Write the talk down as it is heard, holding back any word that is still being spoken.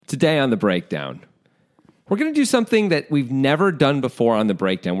Today on The Breakdown, we're going to do something that we've never done before on The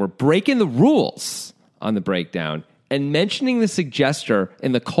Breakdown. We're breaking the rules on The Breakdown and mentioning the suggester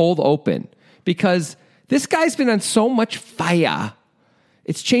in the cold open because this guy's been on so much fire.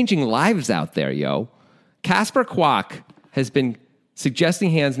 It's changing lives out there, yo. Casper Kwok has been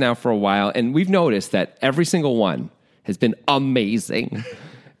suggesting hands now for a while, and we've noticed that every single one has been amazing.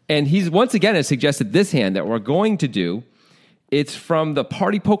 And he's once again has suggested this hand that we're going to do. It's from the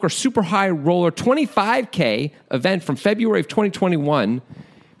Party Poker Super High Roller 25K event from February of 2021.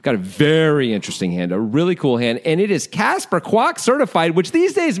 Got a very interesting hand, a really cool hand, and it is Casper Kwok certified, which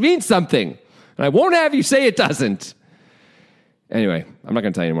these days means something. And I won't have you say it doesn't. Anyway, I'm not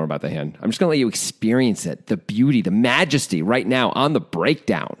going to tell you any more about the hand. I'm just going to let you experience it, the beauty, the majesty right now on The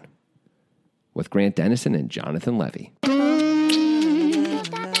Breakdown with Grant Dennison and Jonathan Levy.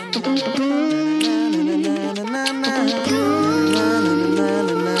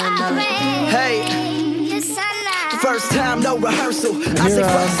 First time, no rehearsal. Here,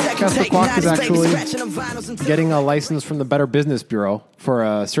 Casper Kwok is actually getting a license from the Better Business Bureau for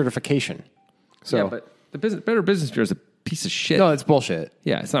a certification. So, Yeah, but the Better Business Bureau is a piece of shit. no, it's bullshit.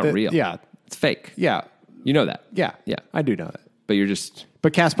 Yeah, it's not real. Yeah, It's fake. yeah, You know that. yeah, Yeah. I do know that. But you're just...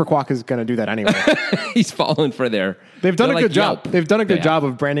 But Casper Kwok is going to do that anyway. He's falling for their... They've done they're a like good job. Yelp. They've done a good They job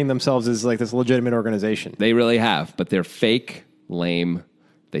of branding themselves as like this legitimate organization. They really have, but they're fake, lame,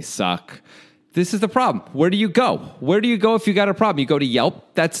 they suck. This is the problem. Where do you go? Where do you go if you got a problem? You go to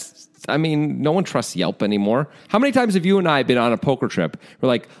Yelp? No one trusts Yelp anymore. How many times have you and I been on a poker trip? We're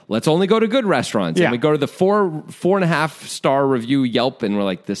like, let's only go to good restaurants. Yeah. And we go to the 4.5 star review Yelp, and we're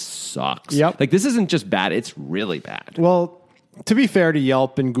like, this sucks. Yep. Like, this isn't just bad, it's really bad. Well, to be fair to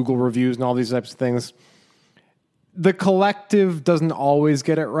Yelp and Google reviews and all these types of things, the collective doesn't always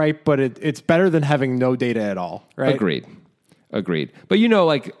get it right, but it's better than having no data at all, right? Agreed. But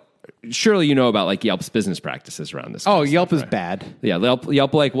surely you know about like Yelp's business practices around this. Oh, Yelp is bad. Yeah,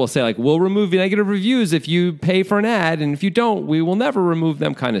 Yelp will say we'll remove negative reviews if you pay for an ad, and if you don't, we will never remove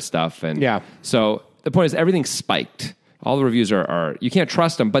them kind of stuff. And yeah. So the point is everything's spiked. All the reviews are you can't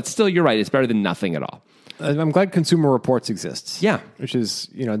trust them, but still you're right. It's better than nothing at all. I'm glad Consumer Reports exists. Yeah. Which is,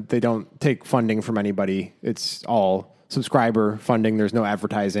 they don't take funding from anybody. It's all subscriber funding. There's no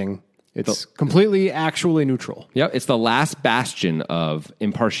advertising. It's completely actually neutral. Yep, it's the last bastion of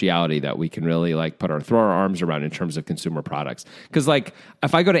impartiality that we can really throw our arms around in terms of consumer products. Because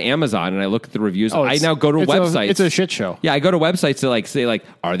if I go to Amazon and I look at the reviews, I now go to websites. It's a shit show. Yeah, I go to websites to say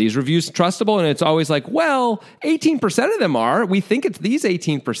are these reviews trustable? And it's always 18% of them are. We think it's these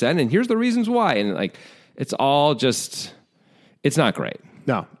 18%, and here's the reasons why. And it's all just, it's not great.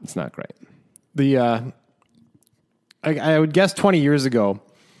 No, it's not great. I would guess 20 years ago,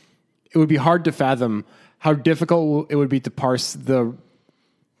 it would be hard to fathom how difficult it would be to parse the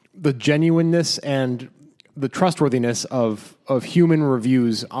genuineness and the trustworthiness of human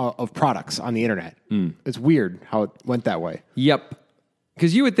reviews of products on the internet. It's weird how it went that way. Yep.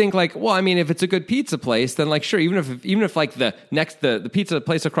 Because you would think if it's a good pizza place, then sure, even if the pizza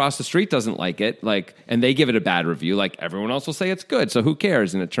place across the street doesn't like it, and they give it a bad review, everyone else will say it's good. So who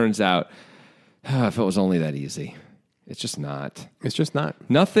cares? And it turns out, if it was only that easy. It's just not. It's just not.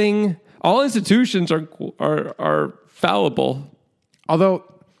 Nothing. All institutions are fallible. Although,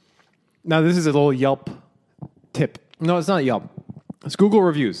 now this is a little Yelp tip. No, it's not Yelp. It's Google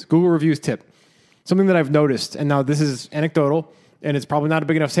Reviews. Google Reviews tip. Something that I've noticed, and now this is anecdotal, and it's probably not a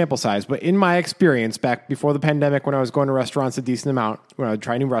big enough sample size, but in my experience back before the pandemic when I was going to restaurants a decent amount, when I would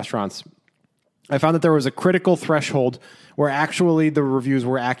try new restaurants, I found that there was a critical threshold where actually the reviews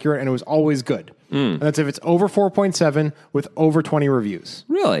were accurate and it was always good. And that's if it's over 4.7 with over 20 reviews.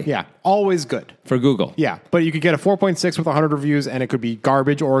 Really? Yeah. Always good. For Google? Yeah. But you could get a 4.6 with 100 reviews and it could be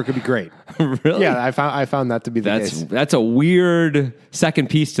garbage or it could be great. Really? Yeah. I found that to be the case. That's a weird second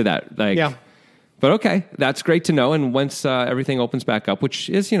piece to that. Yeah. But okay, that's great to know. And once everything opens back up, which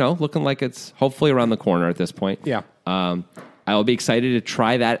is, looking like it's hopefully around the corner at this point. Yeah. I will be excited to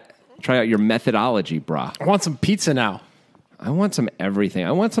try out your methodology, brah. I want some pizza now. I want some everything.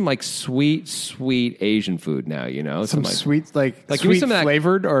 I want some sweet Asian food now, Some sweet, give me sweet some of that-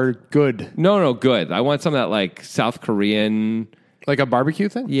 flavored or good? No, good. I want some of that South Korean. Like a barbecue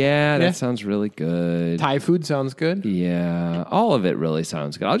thing? Yeah, that sounds really good. Thai food sounds good. Yeah, all of it really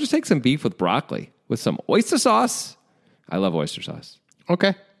sounds good. I'll just take some beef with broccoli with some oyster sauce. I love oyster sauce.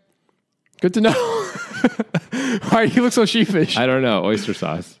 Okay. Good to know. Why do you look so sheepish? I don't know. Oyster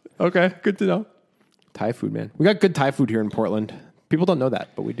sauce. Okay, good to know. Thai food, man. We got good Thai food here in Portland. People don't know that,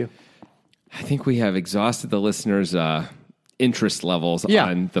 but we do. I think we have exhausted the listeners' interest levels Yeah.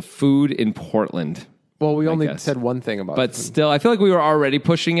 on the food in Portland. Well, we only guess. said one thing about But still, I feel like we were already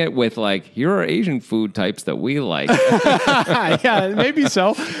pushing it with like, here are Asian food types that we like. yeah, maybe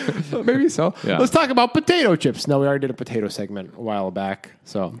so. Maybe so. Yeah. Let's talk about potato chips. No, we already did a potato segment a while back.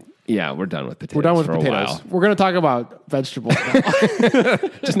 So Yeah, we're done with potatoes. we're done with for potatoes. a while. We're going to talk about vegetables now.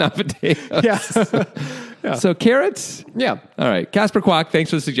 Just not potatoes. Yeah. So carrots? Yeah. All right. Casper Quack,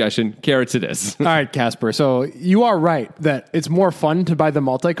 thanks for the suggestion. Carrots it is. All right, Casper. So you are right that it's more fun to buy the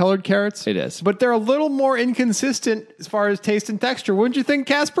multicolored carrots. It is. But they're a little more inconsistent as far as taste and texture. Wouldn't you think,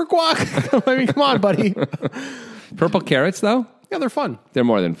 Casper Quack? I mean, come on, buddy. Purple carrots, though, Yeah, they're fun. they're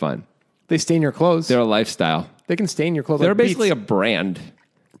more than fun. They stain your clothes. They're a lifestyle. They can stain your clothes. They're like basically beets. a brand.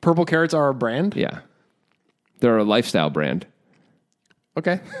 Purple carrots are a brand? Yeah. They're a lifestyle brand.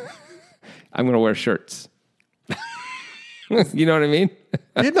 Okay. I'm going to wear shirts. You know what I mean?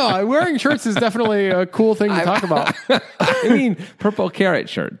 Wearing shirts is definitely a cool thing to talk about. I mean, purple carrot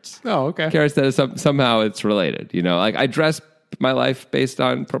shirts. Oh, okay. Carrots that is somehow it's related. You know, like I dress my life based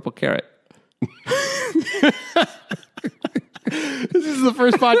on purple carrot. This is the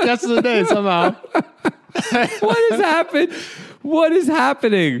first podcast of the day somehow. What has happened? What is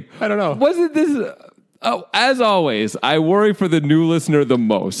happening? I don't know. Wasn't this... Oh, as always, I worry for the new listener the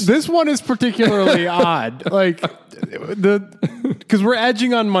most. This one is particularly odd. Like because we're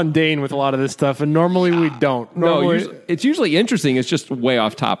edging on mundane with a lot of this stuff, and normally we don't. No, Normally, it's usually interesting. It's just way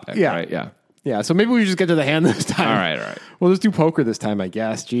off topic. Yeah. Right? Yeah. yeah. So maybe we just get to the hand this time. All right. We'll just do poker this time, I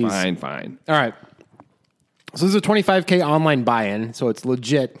guess. Jeez. Fine. All right. So this is a 25K online buy-in, so it's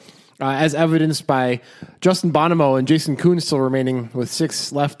legit, as evidenced by Justin Bonomo and Jason Kuhn still remaining with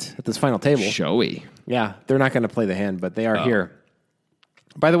 6 left at this final table. Showy. Yeah, they're not going to play the hand, but they are here.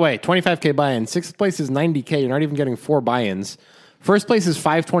 By the way, 25K buy-in. 6th place is 90K. You're not even getting 4 buy-ins. First place is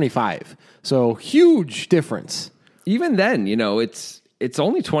 525. So huge difference. Even then, you know, it's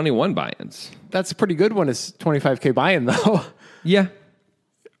only 21 buy-ins. That's a pretty good one. It's 25K buy-in, though. Yeah.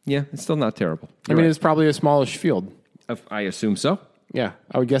 Yeah, it's still not terrible. I mean, it's probably a smallish field. I assume so. Yeah,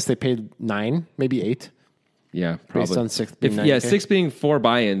 I would guess they paid 9, maybe 8. Yeah, probably. Based on 6th being 6 90K. being 4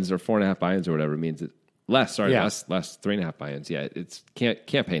 buy-ins or 4.5 buy-ins or whatever means it less. Sorry, Yeah. less 3.5 buy-ins. Yeah, it's can't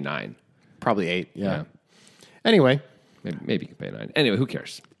pay 9. Probably 8, yeah. Yeah. Anyway, Maybe you can pay 9. Anyway, who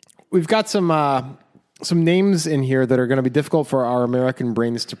cares? we've got some names in here that are going to be difficult for our American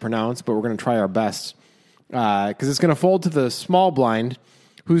brains to pronounce, but we're going to try our best. Because it's going to fold to the small blind,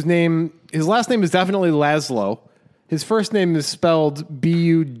 his last name is definitely Laszlo. His first name is spelled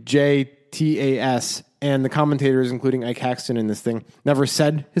Bujtas, and the commentators, including Ike Haxton in this thing, never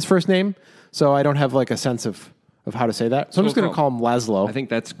said his first name, so I don't have like a sense of how to say that. So I'm just going to call him Laszlo. I think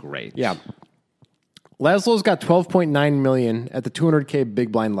that's great. Yeah. Laszlo's got 12.9 million at the 200K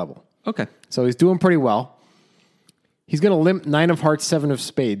big blind level. Okay. So he's doing pretty well. He's going to limp 9 of hearts, 7 of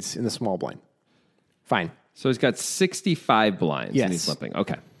spades in the small blind. Fine. So he's got 65 blinds Yes. and he's flipping.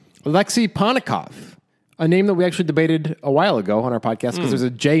 Okay. Alexei Panikov, a name that we actually debated a while ago on our podcast because there's a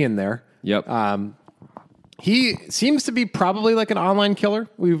J in there. Yep. He seems to be probably like an online killer.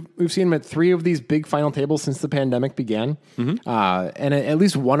 We've seen him at 3 of these big final tables since the pandemic began. And at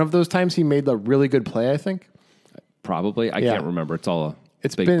least one of those times he made a really good play, I think. Probably. I Yeah. can't remember.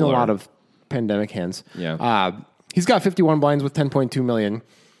 It's Been blur. a lot of pandemic hands. Yeah. He's got 51 blinds with 10.2 million.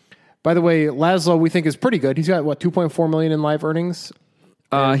 By the way, Laszlo we think is pretty good. He's got 2.4 million in live earnings.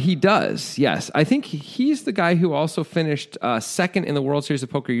 He does, yes. I think he's the guy who also finished second in the World Series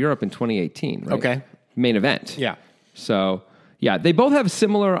of Poker Europe in 2018, right? Okay. Main event. Yeah. So, yeah, they both have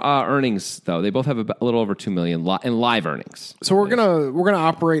similar earnings, though. They both have a little over 2 million in live earnings. So we're gonna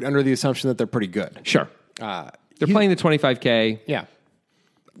operate under the assumption that they're pretty good. Sure. They're playing the 25K. Yeah.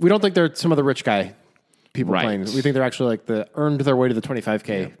 We don't think they're some of the rich guy people Right. playing. We think they're actually like the earned their way to the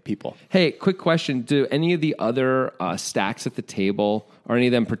 25K people. Hey, quick question. Do any of the other stacks at the table, are any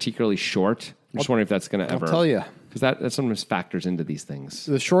of them particularly short? I'm just wondering if that's going to ever... I'll tell you. Because that sometimes factors into these things.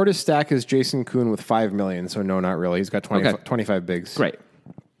 The shortest stack is Jason Kuhn with 5 million. So no, not really. He's got 20, Okay. 25 bigs. Great.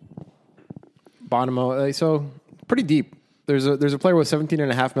 Bonomo, so pretty deep. There's a player with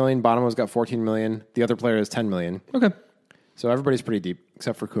 17.5 million. Bonomo's got 14 million. The other player has 10 million. Okay. So everybody's pretty deep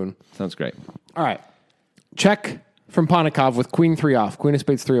except for Kuhn. Sounds great. All right. Check from Panikov with Queen 3 off. Queen of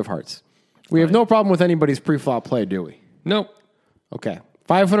spades, 3 of hearts. We have no problem with anybody's pre-flop play, do we? Nope. Okay.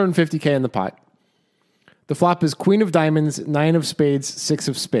 550K in the pot. The flop is Queen of diamonds, 9 of spades, 6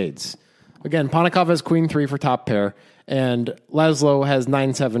 of spades. Again, Panikov has Queen 3 for top pair, and Laszlo has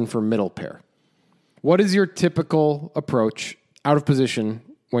 9-7 for middle pair. What is your typical approach out of position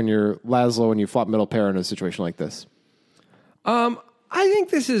when you're Laszlo and you flop middle pair in a situation like this? I think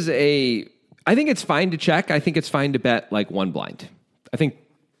this is I think it's fine to check. I think it's fine to bet like one blind. I think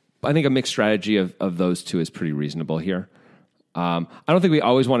I think a mixed strategy of those two is pretty reasonable here. I don't think we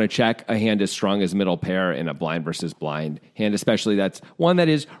always want to check a hand as strong as middle pair in a blind versus blind hand, especially that's one that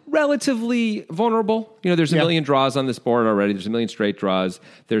is relatively vulnerable. There's a million draws on this board already. There's a million straight draws.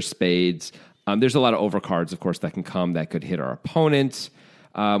 There's spades. There's a lot of overcards, of course, that can come that could hit our opponents.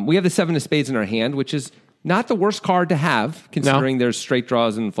 We have the 7 of spades in our hand, which is not the worst card to have, considering there's straight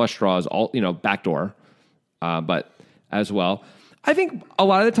draws and flush draws, all backdoor, but as well. I think a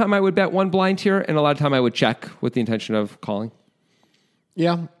lot of the time I would bet one blind here, and a lot of time I would check with the intention of calling.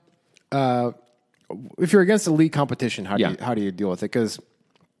 Yeah. If you're against elite competition, how do you deal with it? Because,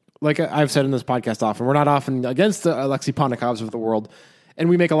 like I've said in this podcast often, we're not often against the Alexei Ponikovs of the world, and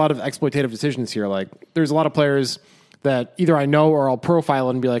we make a lot of exploitative decisions here. Like, there's a lot of players that either I know or I'll profile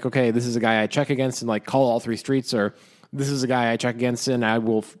and be like, okay, this is a guy I check against and like call all 3 streets, or this is a guy I check against and I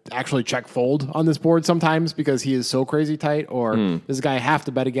will actually check fold on this board sometimes because he is so crazy tight, or this is a guy I have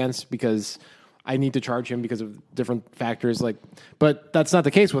to bet against because I need to charge him because of different factors. But that's not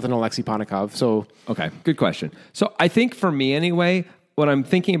the case with an Alexei Ponikov. So, okay, good question. So I think for me anyway, what I'm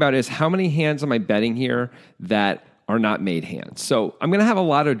thinking about is how many hands am I betting here that are not made hands. So I'm going to have a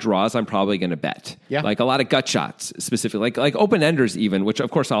lot of draws I'm probably going to bet. Yeah. Like a lot of gut shots specifically, like open-enders even, which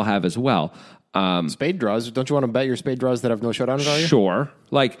of course I'll have as well. Spade draws. Don't you want to bet your spade draws that have no showdown value? Sure.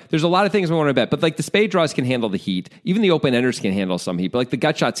 Like, there's a lot of things we want to bet, but like the spade draws can handle the heat. Even the open-enders can handle some heat, but like the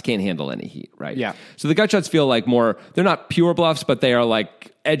gut shots can't handle any heat, right? Yeah. So the gut shots feel like more, they're not pure bluffs, but they are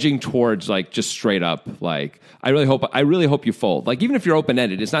like edging towards like just straight up. Like, I really hope you fold. Like, even if you're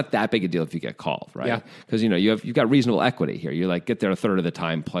open-ended, it's not that big a deal if you get called, right? Yeah. Because, you've got reasonable equity here. You like get there a third of the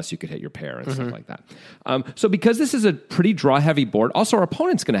time, plus you could hit your pair and stuff like that. So because this is a pretty draw-heavy board, also our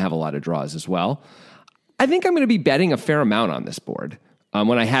opponent's going to have a lot of draws as well. I think I'm going to be betting a fair amount on this board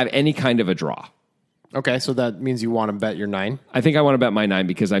when I have any kind of a draw. Okay, so that means you want to bet your 9? I think I want to bet my 9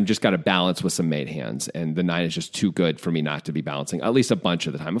 because I've just got to balance with some made hands, and the 9 is just too good for me not to be balancing, at least a bunch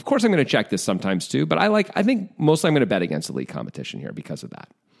of the time. Of course, I'm going to check this sometimes too, but I think mostly I'm going to bet against elite competition here because of that.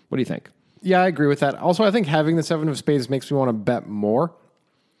 What do you think? Yeah, I agree with that. Also, I think having the 7 of spades makes me want to bet more.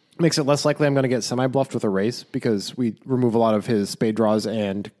 Makes it less likely I'm going to get semi-bluffed with a raise because we remove a lot of his spade draws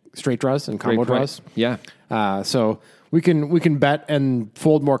and straight draws and combo draws. Yeah. So we can bet and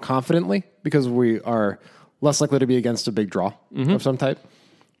fold more confidently because we are less likely to be against a big draw of some type.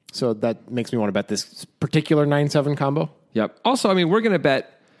 So that makes me want to bet this particular 9-7 combo. Yep. Also, I mean, we're going to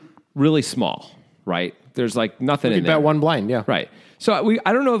bet really small, right? There's like nothing in there. Bet one blind, yeah. Right. So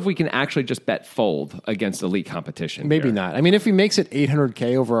I don't know if we can actually just bet fold against elite competition. Maybe here. not. I mean, if he makes it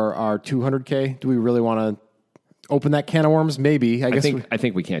 800K over our 200K, do we really want to open that can of worms? Maybe. I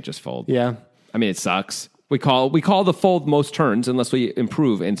think we can't just fold. Yeah. I mean, it sucks. We call the fold most turns unless we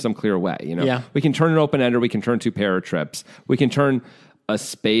improve in some clear way. Yeah. We can turn an open ender. We can turn 2 pair of trips. We can turn a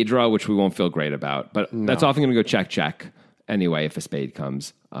spade draw, which we won't feel great about. But that's often going to go check anyway if a spade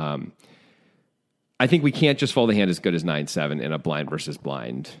comes. I think we can't just fold a hand as good as 9-7 in a blind versus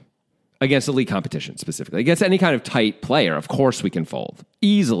blind against elite competition specifically. Against any kind of tight player, of course we can fold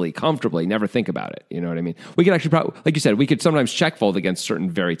easily, comfortably, never think about it. You know what I mean? We could actually probably, like you said, we could sometimes check fold against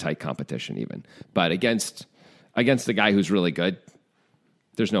certain very tight competition even. But against the guy who's really good,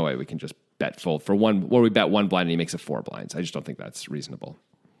 there's no way we can just bet fold for one, where we bet one blind and he makes it 4 blinds. I just don't think that's reasonable.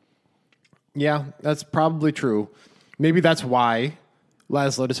 Yeah, that's probably true. Maybe that's why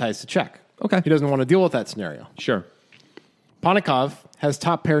Laszlo decides to check. Okay. He doesn't want to deal with that scenario. Sure. Ponikov has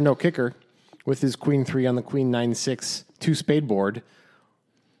top pair no kicker with his queen 3 on the queen 9-6 2 spade board.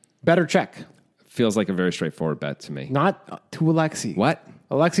 Better check. Feels like a very straightforward bet to me. Not to Alexei. What?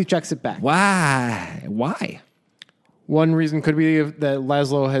 Alexei checks it back. Why? Why? One reason could be that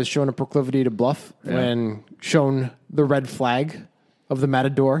Laszlo has shown a proclivity to bluff and shown the red flag of the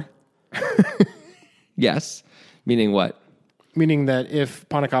Matador. Yes. Meaning what? Meaning that if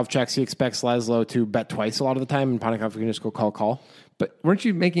Ponikov checks, he expects Laszlo to bet twice a lot of the time, and Ponikov can just go call. But weren't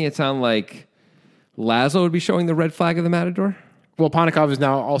you making it sound like Laszlo would be showing the red flag of the Matador? Well, Ponikov is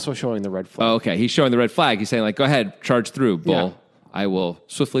now also showing the red flag. Oh, okay. He's showing the red flag. He's saying, like, go ahead, charge through, bull. Yeah. I will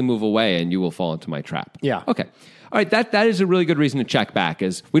swiftly move away, and you will fall into my trap. Yeah. Okay. All right. That is a really good reason to check back.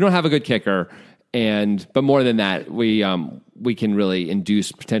 Is we don't have a good kicker, but more than that, we can really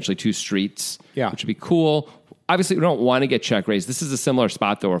induce potentially 2 streets, which would be cool. Obviously, we don't want to get check raised. This is a similar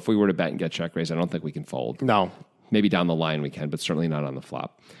spot, though. If we were to bet and get check raised, I don't think we can fold. No. Maybe down the line we can, but certainly not on the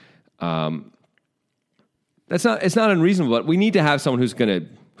flop. It's not unreasonable, but we need to have someone who's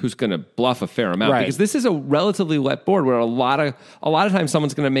gonna bluff a fair amount, because this is a relatively wet board where a lot of times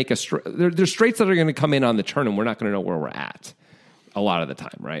someone's going to make there's straights that are going to come in on the turn, and we're not going to know where we're at a lot of the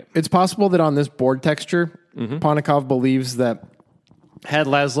time, right? It's possible that on this board texture, Ponikov believes that Had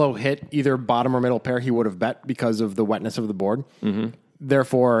Laszlo hit either bottom or middle pair, he would have bet because of the wetness of the board.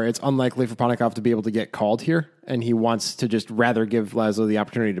 Therefore, it's unlikely for Ponnikov to be able to get called here, and he wants to just rather give Laszlo the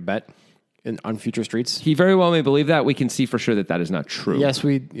opportunity to bet on future streets. He very well may believe that. We can see for sure that that is not true. Yes,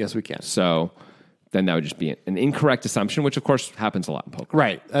 we can. So then that would just be an incorrect assumption, which of course happens a lot in poker.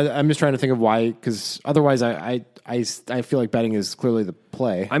 Right. I'm just trying to think of why, because otherwise I feel like betting is clearly the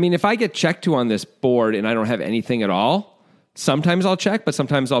play. I mean, if I get checked to on this board and I don't have anything at all, sometimes I'll check, but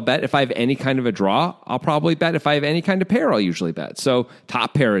sometimes I'll bet. If I have any kind of a draw, I'll probably bet. If I have any kind of pair, I'll usually bet. So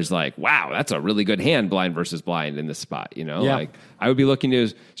top pair is like, wow, that's a really good hand, blind versus blind in this spot. You know, like I would be looking to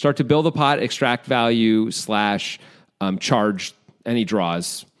start to build a pot, extract value / charge any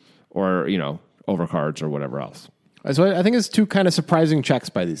draws or, overcards or whatever else. So I think it's two kind of surprising checks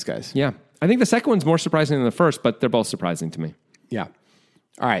by these guys. Yeah. I think the second one's more surprising than the first, but they're both surprising to me. Yeah.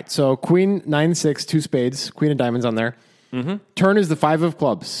 All right. So queen, 9-6, two spades, queen of diamonds on there. Turn is the 5 of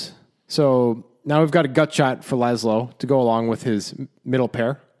clubs. So now we've got a gut shot for Laszlo to go along with his middle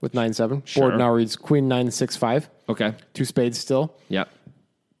pair with 9-7. Sure. Board now reads queen, 9-6, 5. Okay. Two spades still. Yep.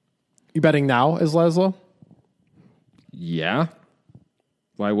 You betting now as Laszlo? Yeah.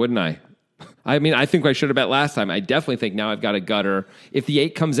 Why wouldn't I? I mean, I think I should have bet last time. I definitely think now I've got a gutter. If the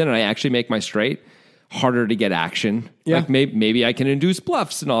 8 comes in and I actually make my straight, harder to get action. Yeah. Like maybe I can induce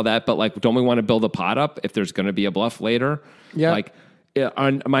bluffs and all that, but like, don't we want to build a pot up if there's going to be a bluff later? Yeah. Like,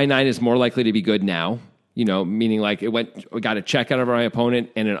 on my 9 is more likely to be good now. Meaning like we got a check out of my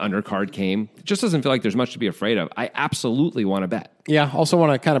opponent and an undercard came. It just doesn't feel like there's much to be afraid of. I absolutely want to bet. Yeah. Also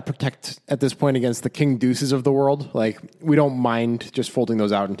want to kind of protect at this point against the king deuces of the world. Like we don't mind just folding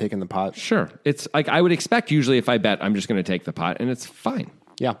those out and taking the pot. Sure. It's like I would expect usually if I bet, I'm just going to take the pot and it's fine.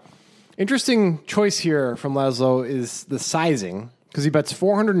 Yeah. Interesting choice here from Laszlo is the sizing because he bets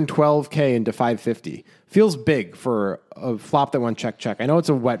 412K into 550. Feels big for a flop that went check. I know it's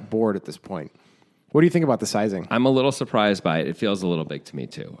a wet board at this point. What do you think about the sizing? I'm a little surprised by it. It feels a little big to me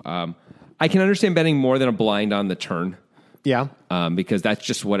too. I can understand betting more than a blind on the turn. Yeah. Because that's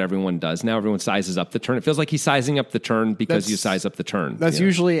just what everyone does now. Everyone sizes up the turn. It feels like he's sizing up the turn because you size up the turn. That's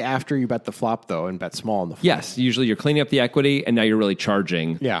usually after you bet the flop, though, and bet small in the flop. Yes. Usually you're cleaning up the equity, and now you're really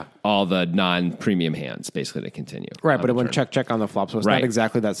charging all the non-premium hands, basically, to continue. Right, but it went check on the flop, so it's not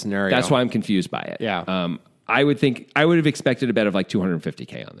exactly that scenario. That's why I'm confused by it. Yeah. I would have expected a bet of like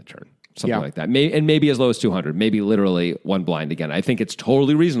 250K on the turn. Something like that. Maybe as low as 200. Maybe literally one blind again. I think it's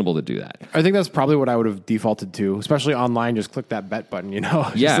totally reasonable to do that. I think that's probably what I would have defaulted to, especially online. Just click that bet button,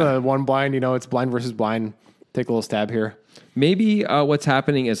 Just one blind, it's blind versus blind. Take a little stab here. Maybe what's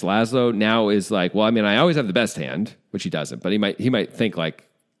happening is Laszlo now is like, well, I mean, I always have the best hand, which he doesn't, but he might think like,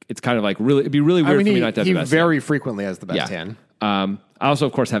 it's kind of like really, it'd be really weird for me not to have the best hand. He very frequently has the best hand. I also,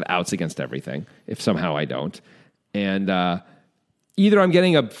 of course, have outs against everything if somehow I don't. And either I'm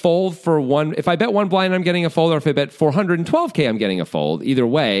getting a fold for one. If I bet one blind, I'm getting a fold, or if I bet 412K, I'm getting a fold. Either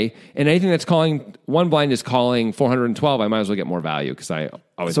way, and anything that's calling one blind is calling 412, I might as well get more value because I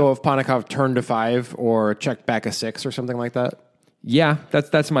always. So if Ponnikov turned to 5 or checked back a 6 or something like that. Yeah,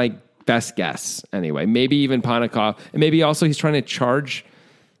 that's my best guess. Anyway, maybe even Ponnikov, and maybe also he's trying to charge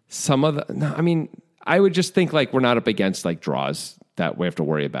some of the. No, I mean, I would just think like we're not up against like draws that we have to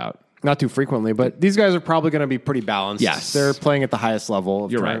worry about. Not too frequently, but these guys are probably going to be pretty balanced. Yes. They're playing at the highest level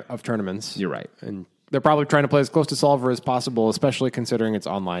of, of tournaments. You're right. And they're probably trying to play as close to solver as possible, especially considering it's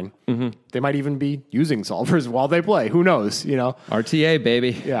online. Mm-hmm. They might even be using solvers while they play. Who knows, RTA,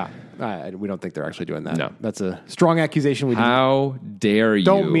 baby. Yeah. We don't think they're actually doing that. No. That's a strong accusation. How dare you?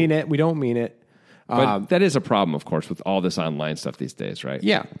 Don't mean it. We don't mean it. But that is a problem, of course, with all this online stuff these days, right?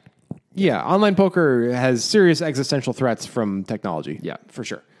 Yeah. Yeah. Online poker has serious existential threats from technology. Yeah. For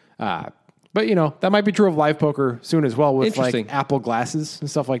sure. But, that might be true of live poker soon as well with like Apple glasses and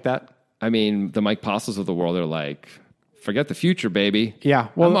stuff like that. I mean, the Mike Postles of the world are like, forget the future, baby. Yeah.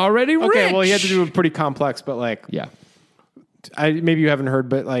 Well, I'm already rich. Okay, well, he had to do it pretty complex, but like... Yeah. Maybe you haven't heard,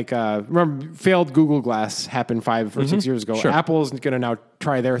 but like, remember, failed Google Glass happened 5 or 6 years ago. Sure. Apple is going to now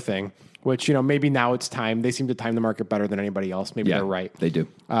try their thing, which, maybe now it's time. They seem to time the market better than anybody else. Maybe they're right. They do.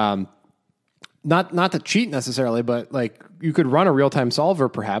 Not to cheat necessarily, but like you could run a real-time solver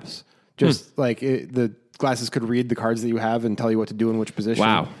perhaps. Just the glasses could read the cards that you have and tell you what to do in which position.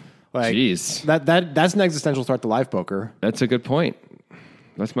 Wow. Like, jeez. That's an existential threat to live poker. That's a good point.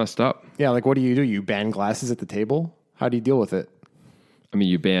 That's messed up. Yeah, like what do? You ban glasses at the table? How do you deal with it? I mean,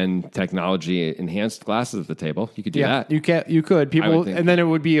 you ban technology-enhanced glasses at the table. You could do that. You could. People, and then it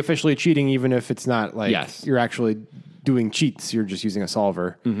would be officially cheating even if it's not like you're actually doing cheats. You're just using a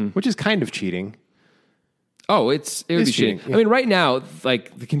solver, which is kind of cheating. Oh, it would It's be cheating. cheating, I mean, right now,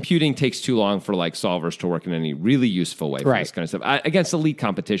 like the computing takes too long for like solvers to work in any really useful way for Right. this kind of stuff against elite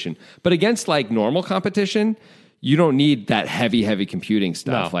competition. But against like normal competition, you don't need that heavy computing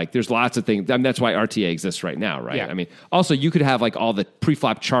stuff. No. Like there's lots of things. I mean, that's why RTA exists right now, right? Yeah. I mean, also you could have like all the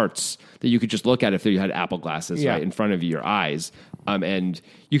preflop charts that you could just look at if you had Apple glasses Yeah. right in front of your eyes. And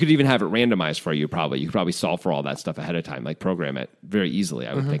you could even have it randomized for you. Probably you could probably solve for all that stuff ahead of time, like program it very easily.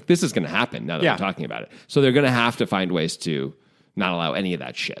 I would think this is going to happen now that Yeah. we're talking about it. So they're going to have to find ways to not allow any of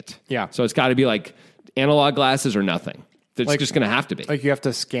that shit. Yeah. So it's got to be like analog glasses or nothing. It's Like- just going to have to be. Like you have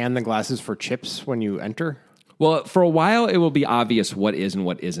to scan the glasses for chips when you enter. Well, for a while, it will be obvious what is and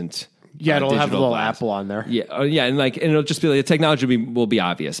what isn't. Yeah, it'll have a digital little glass. Apple on there. Yeah, and it'll just be like the technology will be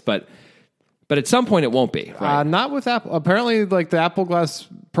obvious, but at some point it won't be. Right? Not with Apple. Apparently, like the Apple Glass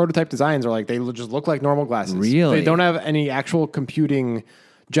prototype designs are like they just look like normal glasses. Really? They don't have any actual computing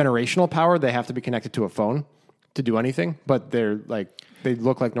generational power. They have to be connected to a phone to do anything. But they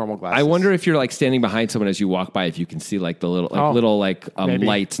look like normal glasses. I wonder if you're like standing behind someone as you walk by, if you can see like the little maybe.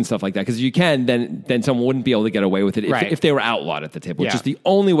 lights and stuff like that. Because if you can, then someone wouldn't be able to get away with it Right. if they were outlawed at the table, which Yeah. is the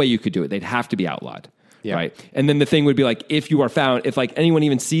only way you could do it. They'd have to be outlawed, Yeah. right? And then the thing would be like, if you are found, if like anyone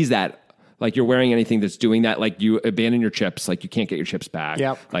even sees that, like you're wearing anything that's doing that, like you abandon your chips, like you can't get your chips back.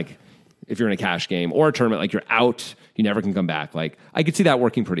 Yep. Like if you're in a cash game or a tournament, like you're out, you never can come back. Like I could see that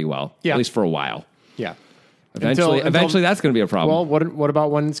working pretty well, Yeah. at least for a while. Yeah. Eventually, that's going to be a problem. Well, what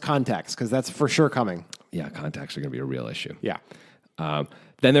about when it's contacts? Because that's for sure coming. Yeah, contacts are going to be a real issue. Yeah.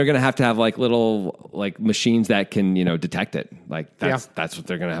 Then they're going to have like little like machines that can detect it. Like that's what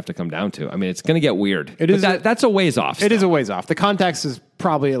they're going to have to come down to. I mean, it's going to get weird. It is that's a ways off. It is a ways off. The contacts is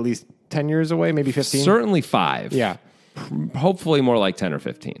probably at least 10 years away, maybe 15. Certainly 5. Yeah. Hopefully more like 10 or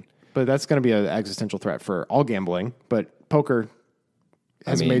 15. But that's going to be an existential threat for all gambling. But poker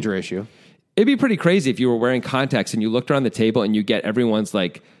has a major issue. It'd be pretty crazy if you were wearing contacts and you looked around the table and you get everyone's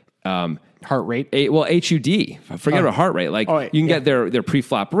like Heart rate. HUD. Forget about heart rate. Like you can get their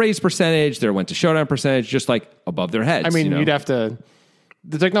pre-flop raise percentage, their went to showdown percentage, just like above their heads. I mean, you'd have to.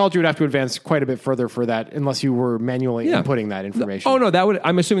 The technology would have to advance quite a bit further for that, unless you were manually inputting that information. Oh no, that would.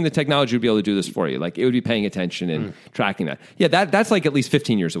 I'm assuming the technology would be able to do this for you. Like it would be paying attention and tracking that. Yeah, that's like at least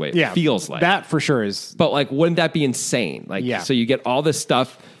 15 years away. It feels like that for sure is. But like, wouldn't that be insane? Like, so you get all this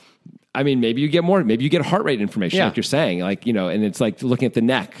stuff. I mean, maybe you get more. Maybe you get heart rate information, like you're saying. Like and it's like looking at the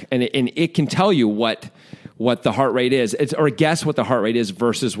neck, and it can tell you what the heart rate is. Or guess what the heart rate is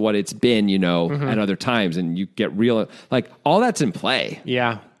versus what it's been, at other times, and you get real. Like all that's in play.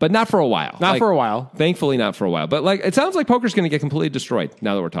 Yeah. But not for a while. Not for a while. Thankfully, not for a while. But like, it sounds like poker's going to get completely destroyed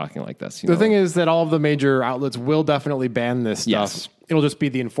now that we're talking like this. The thing is that all of the major outlets will definitely ban this stuff. Yes. It'll just be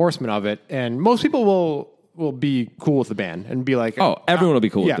the enforcement of it, and most people will be cool with the ban and be like, oh, everyone will be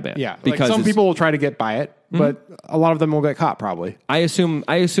cool with the ban. Yeah, because some people will try to get by it, but a lot of them will get caught probably. I assume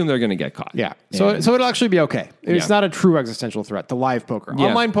they're going to get caught. Yeah. So it'll actually be okay. It's not a true existential threat to live poker. Yeah.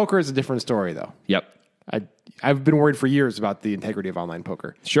 Online poker is a different story, though. Yep. I've been worried for years about the integrity of online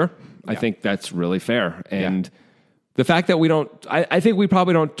poker. Sure. I think that's really fair. And the fact that we don't, I think we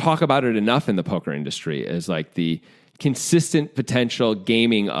probably don't talk about it enough in the poker industry is like the consistent potential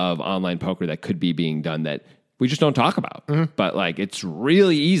gaming of online poker that could be being done that we just don't talk about. But like, it's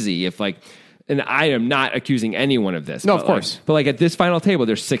really easy if like, and I am not accusing anyone of this. No, of course. But like at this final table,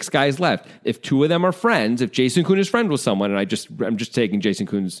 there's 6 guys left. If 2 of them are friends, if Jason Kuhn is friend with someone, and I'm just taking Jason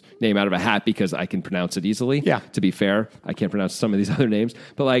Kuhn's name out of a hat because I can pronounce it easily. Yeah. To be fair, I can't pronounce some of these other names,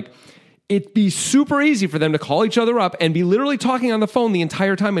 but like it'd be super easy for them to call each other up and be literally talking on the phone the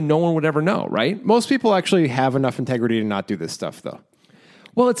entire time, and no one would ever know, right? Most people actually have enough integrity to not do this stuff, though.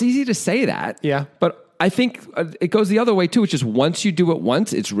 Well, it's easy to say that. Yeah. But I think it goes the other way too, which is once you do it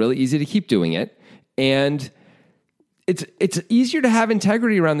once, it's really easy to keep doing it. And it's easier to have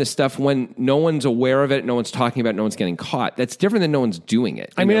integrity around this stuff when no one's aware of it, no one's talking about it, no one's getting caught. That's different than no one's doing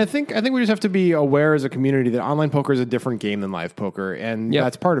it. I mean, I think we just have to be aware as a community that online poker is a different game than live poker, and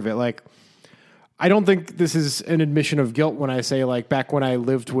that's part of it. Like, I don't think this is an admission of guilt when I say, like, back when I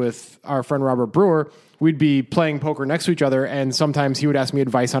lived with our friend Robert Brewer, we'd be playing poker next to each other, and sometimes he would ask me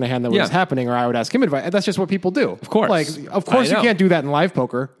advice on a hand that was happening, or I would ask him advice. And that's just what people do. Of course. Like, of course you can't do that in live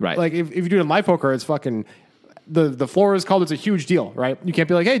poker. Right. Like, if you do it in live poker, it's fucking... The floor is called. It's a huge deal, right? You can't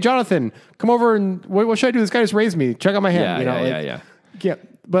be like, "Hey, Jonathan, come over and what should I do? This guy just raised me. Check out my hand." Yeah.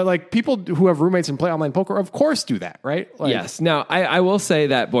 But like people who have roommates and play online poker, of course, do that, right? Like, yes. Now, I will say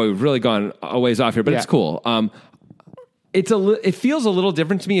that, boy, we've really gone a ways off here, but it's cool. it feels a little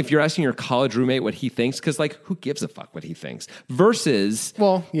different to me if you're asking your college roommate what he thinks, because like who gives a fuck what he thinks versus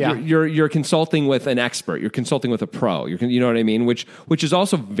you're consulting with an expert, you're consulting with a pro, you know what I mean, which is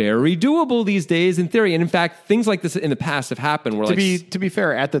also very doable these days in theory, and in fact things like this in the past have happened where to be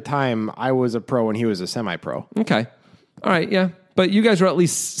fair, at the time I was a pro and he was a semi-pro. Okay, all right, yeah, but you guys are at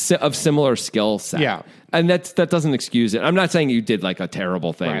least of similar skill set. Yeah. And that doesn't excuse it. I'm not saying you did like a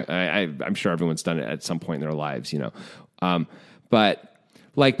terrible thing. Right. I'm sure everyone's done it at some point in their lives, you know. But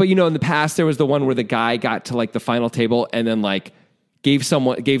you know, in the past there was the one where the guy got to like the final table and then like gave some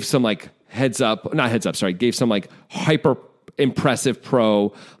like gave some like hyper impressive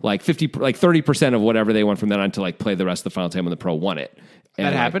pro like 30% of whatever they won from then on to like play the rest of the final table and the pro won it. And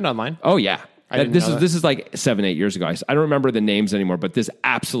that happened online? Oh yeah. This know is like 7-8 years ago. I don't remember the names anymore, but this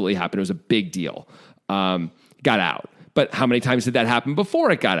absolutely happened. It was a big deal. Got out. But how many times did that happen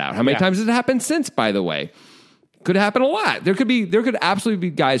before it got out? How many times did it happen since, by the way? Could happen a lot. There could absolutely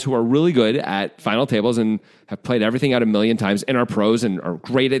be guys who are really good at final tables and have played everything out a million times and are pros and are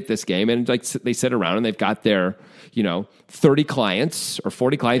great at this game. And like they sit around and they've got their, 30 clients or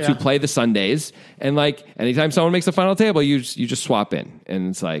 40 clients who play the Sundays. And like anytime someone makes a final table, you just swap in.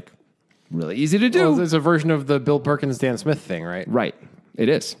 And it's like really easy to do. Well, it's a version of the Bill Perkins, Dan Smith thing, right? Right. It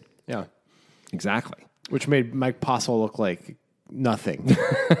is. Yeah. Exactly. Which made Mike Postle look like nothing.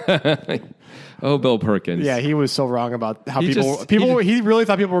 Oh, Bill Perkins. Yeah, he was so wrong about how he really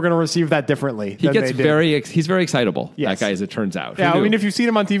thought people were going to receive that differently. He's very excitable. Yes. That guy, as it turns out. Yeah, I mean, if you've seen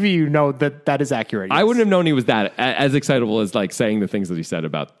him on TV, you know that is accurate. Yes. I wouldn't have known he was that as excitable as like saying the things that he said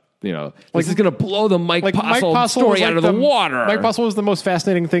about, this is going to blow the Mike Postle story out of the water. Mike Postle was the most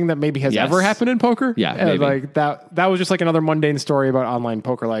fascinating thing that maybe has ever happened in poker. Yeah, and maybe. Like that was just like another mundane story about online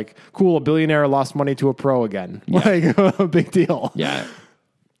poker. Like, cool, a billionaire lost money to a pro again. Yeah. Like, a big deal. Yeah.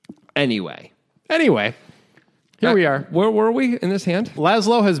 Anyway. Here we are. Where were we in this hand?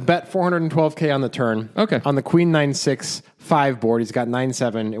 Laszlo has bet 412K on the turn. Okay. On the Queen 9-6-5 board. He's got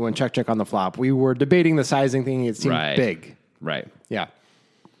 9-7. It went check on the flop. We were debating the sizing thing. It seemed big. Right. Yeah.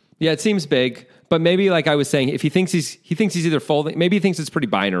 Yeah, it seems big, but maybe like I was saying, if he thinks he's either folding, maybe he thinks it's pretty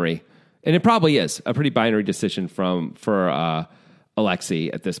binary, and it probably is a pretty binary decision for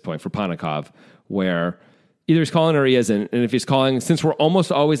Alexei at this point, for Panikov, where either he's calling or he isn't. And if he's calling, since we're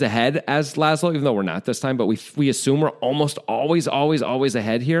almost always ahead as Laszlo, even though we're not this time, but we assume we're almost always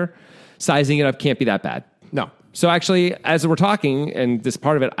ahead here, sizing it up can't be that bad. No. So actually, as we're talking, and this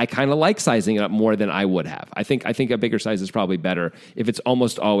part of it, I kind of like sizing it up more than I would have. I think a bigger size is probably better if it's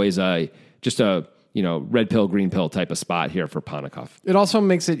almost always just a red pill, green pill type of spot here for Panikov. It also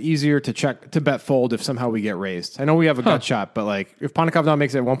makes it easier to bet fold if somehow we get raised. I know we have a gut shot, but like if Panikov now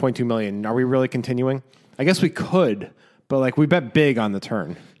makes it 1.2 million, are we really continuing? I guess we could, but like we bet big on the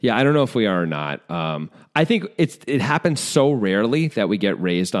turn. Yeah, I don't know if we are or not. I think it happens so rarely that we get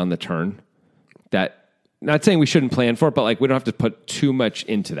raised on the turn that. Not saying we shouldn't plan for it, but like we don't have to put too much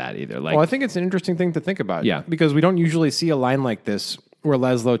into that either. Like, well, I think it's an interesting thing to think about. Yeah, because we don't usually see a line like this where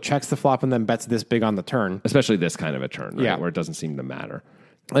Laszlo checks the flop and then bets this big on the turn, especially this kind of a turn, right? Yeah, where it doesn't seem to matter.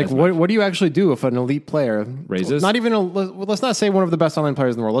 Like, what do you actually do if an elite player raises? Not even let's not say one of the best online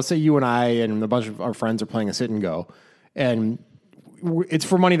players in the world. Let's say you and I and a bunch of our friends are playing a sit and go, and it's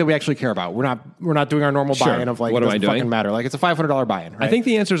for money that we actually care about. We're not doing our normal buy-in of like, what am I doing? Fucking matter. Like it's a $500 buy-in. Right? I think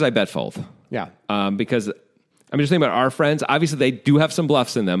the answer is I bet fold. Yeah, because. I'm just thinking about our friends. Obviously, they do have some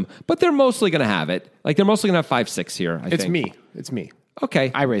bluffs in them, but they're mostly going to have it. Like, they're mostly going to have 5-6 here, I think. It's me.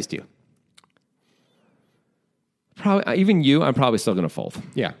 Okay. I raised you. Probably, even you, I'm probably still going to fold.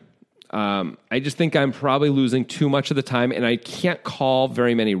 Yeah. I just think I'm probably losing too much of the time, and I can't call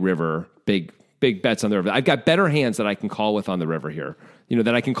very many river big bets on the river. I've got better hands that I can call with on the river here.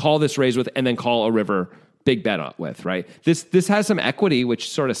 That I can call this raise with and then call a river big bet with, right? This has some equity, which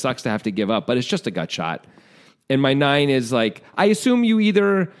sort of sucks to have to give up, but it's just a gut shot. And my 9 is like, I assume you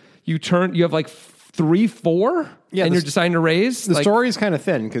have like 3-4, and you're deciding to raise. The story is kind of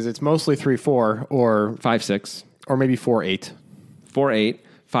thin because it's mostly 3-4 or 5-6 or maybe 4-8, 4-8,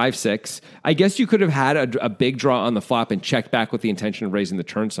 5-6. I guess you could have had a big draw on the flop and checked back with the intention of raising the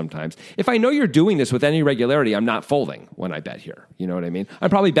turn. Sometimes, if I know you're doing this with any regularity, I'm not folding when I bet here. You know what I mean? I'm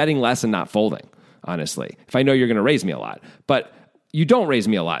probably betting less and not folding. Honestly, if I know you're going to raise me a lot, but. You don't raise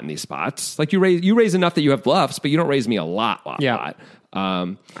me a lot in these spots. Like you raise enough that you have bluffs, but you don't raise me a lot.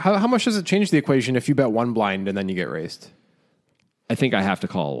 How much does it change the equation if you bet one blind and then you get raised? I think I have to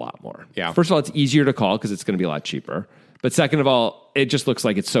call a lot more. Yeah. First of all, it's easier to call because it's going to be a lot cheaper. But second of all, it just looks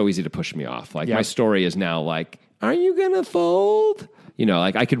like it's so easy to push me off. Like my story is now like, are you going to fold? You know,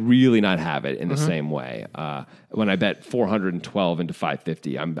 like I could really not have it in the same way. When I bet 412 into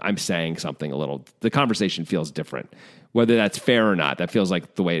 550, I'm saying something a little. The conversation feels different. Whether that's fair or not, that feels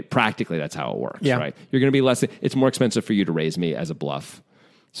like the way practically that's how it works. Yeah. Right? You're going to be less. It's more expensive for you to raise me as a bluff,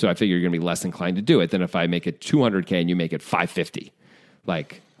 so I figure you're going to be less inclined to do it than if I make it 200K and you make it 550.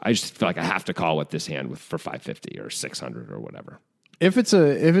 Like I just feel like I have to call with this hand for 550 or 600 or whatever. If it's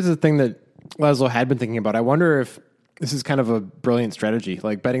a thing that Laszlo had been thinking about, I wonder if this is kind of a brilliant strategy,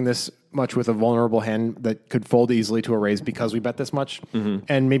 like betting this much with a vulnerable hand that could fold easily to a raise because we bet this much,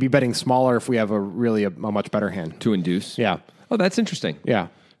 and maybe betting smaller if we have a much better hand To induce? Yeah. Oh, that's interesting. Yeah.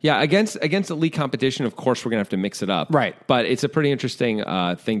 Yeah, against elite competition, of course, we're going to have to mix it up. Right. But it's a pretty interesting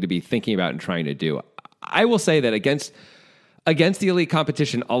thing to be thinking about and trying to do. I will say that against the elite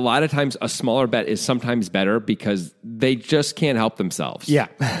competition, a lot of times a smaller bet is sometimes better because they just can't help themselves. Yeah.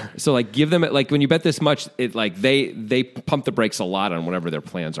 So like give them, like when you bet this much, it like they pump the brakes a lot on whatever their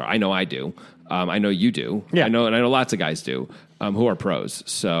plans are. I know I do. I know you do. Yeah. I know lots of guys do who are pros.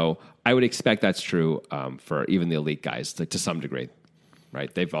 So I would expect that's true for even the elite guys to some degree.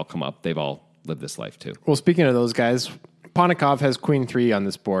 Right? They've all come up. They've all lived this life too. Well, speaking of those guys, Ponikov has queen 3 on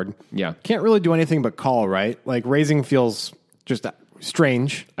this board. Yeah. Can't really do anything but call, right? Like raising feels just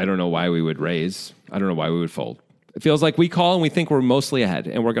strange. I don't know why we would raise. I don't know why we would fold. It feels like we call and we think we're mostly ahead,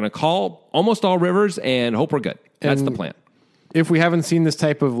 and we're going to call almost all rivers and hope we're good. That's the plan. If we haven't seen this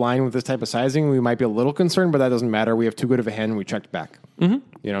type of line with this type of sizing, we might be a little concerned, but that doesn't matter. We have too good of a hand and we checked back. You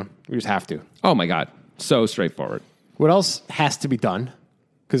know, we just have to. Oh my God. So straightforward. What else has to be done,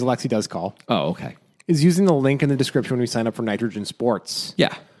 because Alexi does call, Oh, okay. is using the link in the description when we sign up for Nitrogen Sports.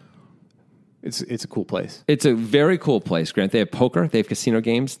 Yeah. It's a cool place. It's a very cool place, Grant. They have poker. They have casino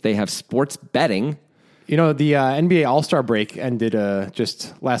games. They have sports betting. You know, the NBA All-Star break ended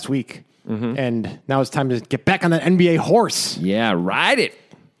just last week, and now it's time to get back on that NBA horse. Yeah, ride it.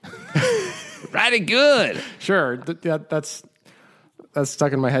 Ride it good. Sure, that's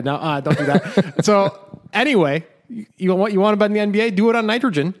stuck in my head now. Don't do that. So anyway, you want to bet in the NBA? Do it on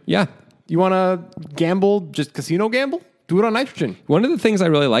Nitrogen. Yeah. You want to gamble, just casino gamble? Do it on Nitrogen. One of the things I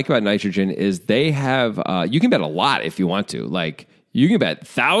really like about Nitrogen is they have, you can bet a lot if you want to. Like, you can bet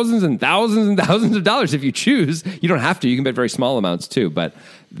thousands and thousands and thousands of dollars if you choose. You don't have to. You can bet very small amounts too, but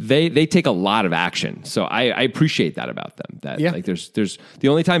they take a lot of action. So I appreciate that about them. That like there's the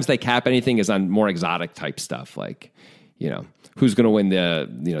only times they cap anything is on more exotic type stuff, like, you know, who's going to win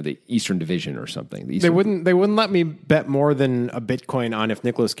the Eastern Division or something. They wouldn't let me bet more than a Bitcoin on if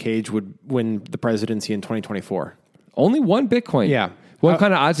Nicolas Cage would win the presidency in 2024. Only one Bitcoin. Yeah. What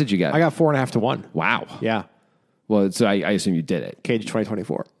kind of odds did you get? I got 4.5 to 1. Wow. Yeah. Well, so I assume you did it. Cage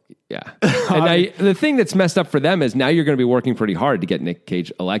 2024. Yeah. And now, the thing that's messed up for them is now you're going to be working pretty hard to get Nick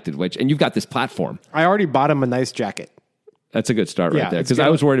Cage elected, and you've got this platform. I already bought him a nice jacket. That's a good start right there, it's because I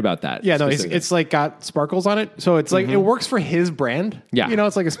was worried about that. Yeah, no, it's like got sparkles on it. So it's like, it works for his brand. Yeah. You know,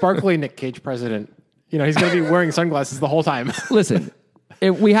 it's like a sparkly Nick Cage president. You know, he's going to be wearing sunglasses the whole time. Listen,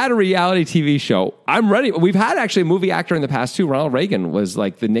 if we had a reality TV show, I'm ready. We've had actually a movie actor in the past too. Ronald Reagan was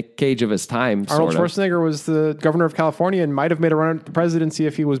like the Nick Cage of his time. Arnold sort of. Schwarzenegger was the governor of California and might have made a run at the presidency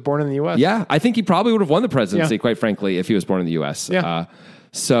if he was born in the U.S. Yeah, I think he probably would have won the presidency, Yeah. quite frankly, if he was born in the U.S. Yeah.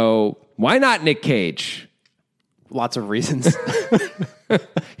 So why not Nick Cage? Lots of reasons.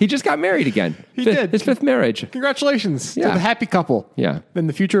 He just got married again. He did. His fifth marriage. Congratulations to Yeah. the happy couple. Yeah. And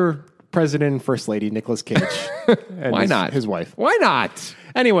the future president and first lady, Nicolas Cage. And Why not? His wife. Why not?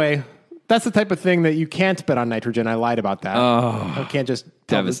 Anyway, that's the type of thing that you can't bet on Nitrogen. I lied about that. I can't just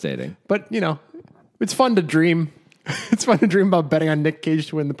tell this. Devastating. But, you know, it's fun to dream. It's fun to dream about betting on Nick Cage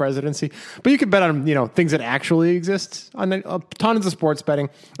to win the presidency. But you can bet on, you know, things that actually exist on tons of sports betting.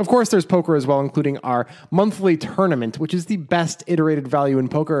 Of course, there's poker as well, including our monthly tournament, which is the best iterated value in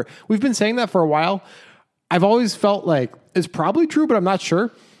poker. We've been saying that for a while. I've always felt like it's probably true, but I'm not sure.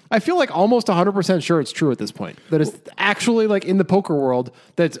 I feel like almost 100% sure it's true at this point. That it's actually like in the poker world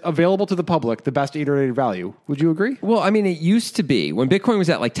that's available to the public, the best iterated value. Would you agree? Well, I mean, it used to be when Bitcoin was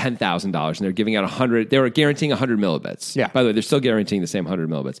at like $10,000 and they were giving out 100, they were guaranteeing 100 millibits. Yeah. By the way, they're still guaranteeing the same 100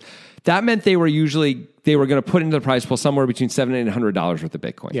 millibits. That meant they were going to put into the prize pool somewhere between $700 and $100 worth of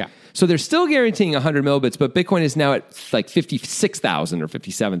Bitcoin. Yeah. So they're still guaranteeing 100 millibits, but Bitcoin is now at like 56,000 or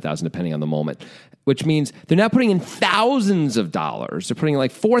 57,000, depending on the moment, which means they're now putting in thousands of dollars. They're putting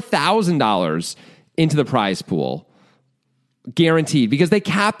like $4,000 into the prize pool, guaranteed because they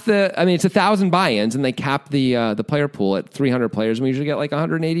cap it's 1,000 buy-ins and they cap the player pool at 300 players and we usually get like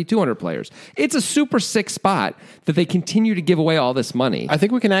 180, 200 players. It's a super sick spot that they continue to give away all this money. I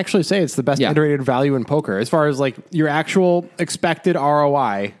think we can actually say it's the best iterated value in poker as far as like your actual expected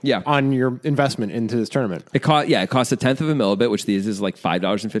ROI on your investment into this tournament. It costs a tenth of a millibit, which these is like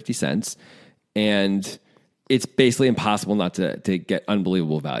 $5.50, and it's basically impossible not to get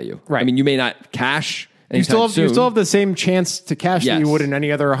unbelievable value. Right. I mean, you may not cash. You still have the same chance to cash that you would in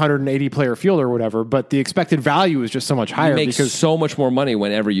any other 180 player field or whatever, but the expected value is just so much higher. You make so much more money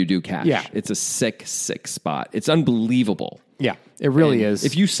whenever you do cash. Yeah. It's a sick spot. It's unbelievable. Yeah, it really is.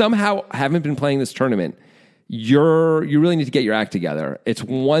 If you somehow haven't been playing this tournament, you really need to get your act together. It's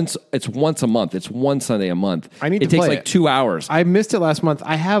once a month. It's one Sunday a month. It takes like 2 hours. I missed it last month.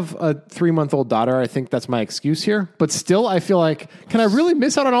 I have a 3-month-old daughter. I think that's my excuse here. But still, I feel like, can I really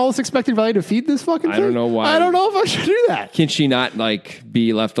miss out on all this expected value to feed this fucking thing? I don't know why. I don't know if I should do that. Can she not like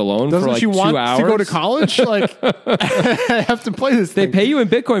be left alone for like 2 hours? Doesn't she want to go to college? Like, I have to play this thing. They pay you in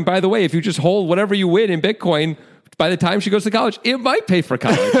Bitcoin, by the way. If you just hold whatever you win in Bitcoin, by the time she goes to college, it might pay for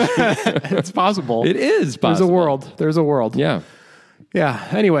college. It's possible. It is possible. There's a world. Yeah. Yeah.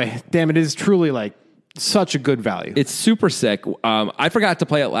 Anyway, damn, it is truly like such a good value. It's super sick. I forgot to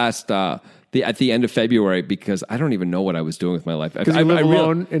play it at the end of February because I don't even know what I was doing with my life. Because you live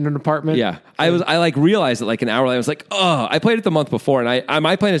alone in an apartment. Yeah. I realized it like an hour later. I was like, oh, I played it the month before, and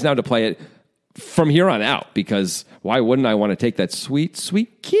my plan is now to play it from here on out because why wouldn't I want to take that sweet,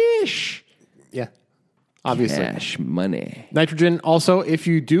 sweet cash? Yeah. Obviously. Cash money. Nitrogen, also, if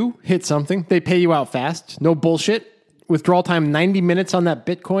you do hit something, they pay you out fast. No bullshit. Withdrawal time, 90 minutes on that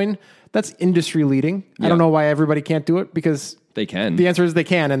Bitcoin. That's industry leading. Yeah. I don't know why everybody can't do it because they can. The answer is they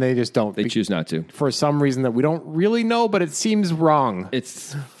can, and they just don't. They choose not to. For some reason that we don't really know, but it seems wrong. It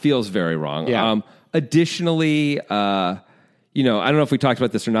feels very wrong. Yeah. Additionally, I don't know if we talked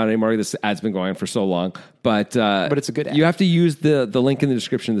about this or not anymore. This ad's been going on for so long, but it's a good ad. You have to use the link in the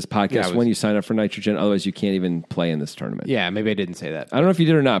description of this podcast when you sign up for Nitrogen. Otherwise, you can't even play in this tournament. Yeah, maybe I didn't say that. I don't know if you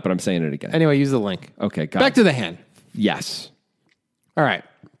did or not, but I'm saying it again. Anyway, use the link. Okay, back to the hand. Yes. All right.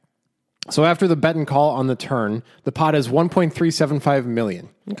 So after the bet and call on the turn, the pot is 1.375 million.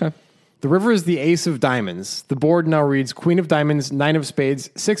 Okay. The river is the ace of diamonds. The board now reads queen of diamonds, 9 of spades,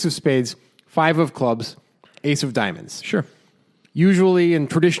 6 of spades, 5 of clubs, ace of diamonds. Sure. Usually in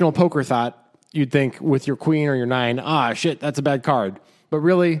traditional poker thought, you'd think with your queen or your 9, shit, that's a bad card. But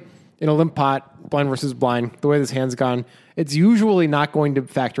really, in a limp pot, blind versus blind, the way this hand's gone, it's usually not going to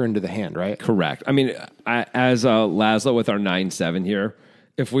factor into the hand, right? Correct. I mean, as Laszlo with our 9-7 here,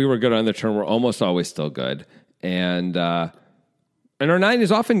 if we were good on the turn, we're almost always still good. And our 9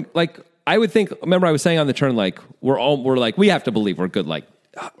 is often like, I would think, remember I was saying on the turn, like, we're like, we have to believe we're good, like,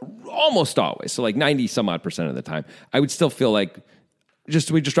 almost always. So like 90 some odd % of the time. I would still feel like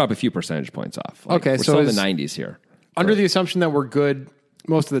we just drop a few percentage points off. Like, okay. We're still in the 90s here. Under the assumption that we're good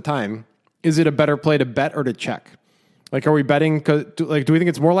most of the time, is it a better play to bet or to check? Like, are we betting? Do we think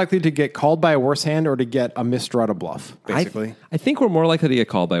it's more likely to get called by a worse hand or to get a misdraw to bluff, basically? I think we're more likely to get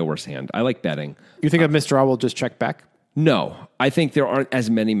called by a worse hand. I like betting. You think a misdraw will just check back? No. I think there aren't as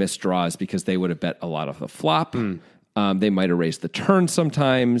many misdraws because they would have bet a lot of the flop. They might have raised the turn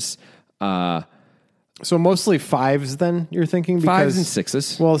sometimes. So mostly 5s then, you're thinking? Because, 5s and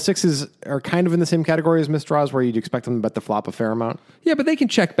 6s. Well, 6s are kind of in the same category as misdraws where you'd expect them to bet the flop a fair amount. Yeah, but they can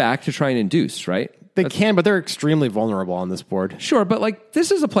check back to try and induce, right? They can, but they're extremely vulnerable on this board. Sure, but like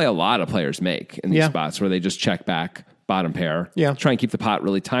this is a play a lot of players make in these spots where they just check back, bottom pair, try and keep the pot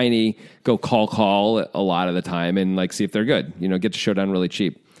really tiny, go call a lot of the time, and like see if they're good. Get to showdown really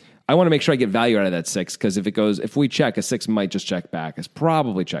cheap. I want to make sure I get value out of that 6 because if we check, a 6 might just check back. It's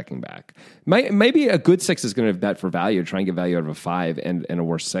probably checking back. Maybe a good 6 is going to bet for value, try and get value out of a 5 and a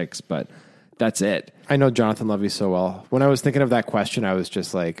worse 6, but that's it. I know Jonathan Levy so well. When I was thinking of that question, I was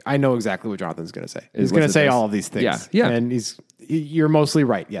just like, I know exactly what Jonathan's going to say. He's going to say all of these things. Yeah. And you're mostly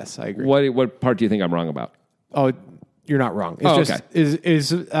right. Yes, I agree. What part do you think I'm wrong about? Oh, you're not wrong.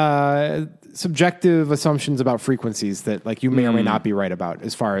 It's subjective assumptions about frequencies that like you may or may not be right about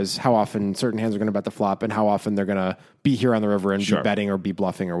as far as how often certain hands are going to bet the flop and how often they're going to be here on the river and be betting or be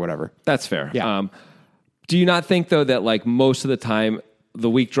bluffing or whatever. That's fair. Yeah. Do you not think though that like most of the time the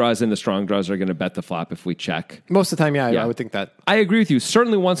weak draws and the strong draws are going to bet the flop if we check? Most of the time, I would think that. I agree with you.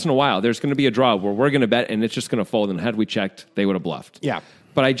 Certainly once in a while, there's going to be a draw where we're going to bet and it's just going to fold. And had we checked, they would have bluffed. Yeah.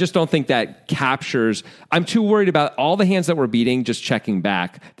 But I just don't think that captures. I'm too worried about all the hands that we're beating just checking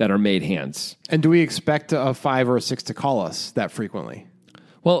back that are made hands. And do we expect a 5 or a 6 to call us that frequently?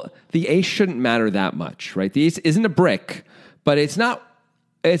 Well, the ace shouldn't matter that much, right? The ace isn't a brick, but it's not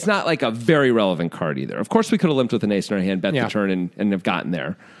It's not like a very relevant card either. Of course, we could have limped with an ace in our hand, bet Yeah. the turn, and have gotten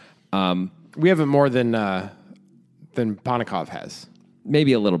there. We have it more than Panikov has.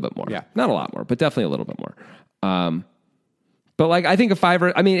 Maybe a little bit more. Yeah. Not a lot more, but definitely a little bit more. But like, I think a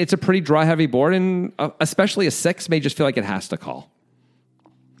 5, I mean, it's a pretty draw heavy board, and especially a 6 may just feel like it has to call.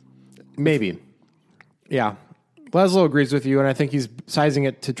 Maybe. Yeah. Laszlo agrees with you, and I think he's sizing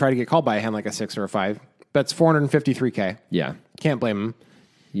it to try to get called by a hand like a 6 or a 5. That's 453K. Yeah. Can't blame him.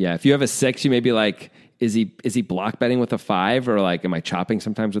 Yeah. If you have a 6, you may be like, is he block betting with a 5, or like, am I chopping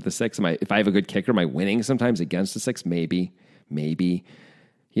sometimes with a 6? If I have a good kicker, am I winning sometimes against a 6? Maybe.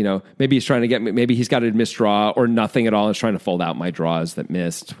 You know, maybe he's trying to get, maybe he's got a missed draw or nothing at all and is trying to fold out my draws that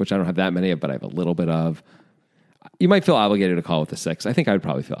missed, which I don't have that many of, but I have a little bit of. You might feel obligated to call with a 6. I think I would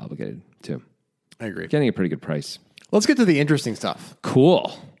probably feel obligated too. I agree. Getting a pretty good price. Let's get to the interesting stuff.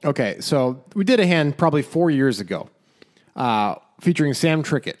 Cool. Okay, so we did a hand probably 4 years ago featuring Sam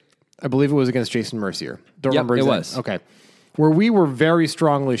Trickett. I believe it was against Jason Mercier. Don't Yep, remember it exactly. was. Okay. Where we were very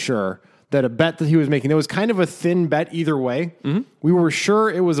strongly sure that a bet that he was making, it was kind of a thin bet either way. Mm-hmm. We were sure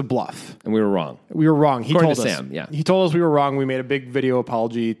it was a bluff. And we were wrong. We were wrong. He According told to us. Sam, yeah. He told us we were wrong. We made a big video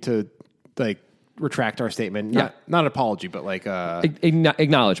apology to like retract our statement. Not an apology, but like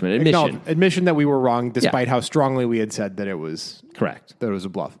Acknowledgement, admission. admission that we were wrong, despite how strongly we had said that it was Correct. that it was a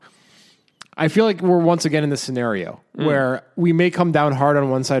bluff. I feel like we're once again in this scenario where we may come down hard on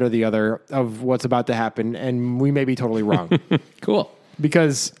one side or the other of what's about to happen, and we may be totally wrong. Cool.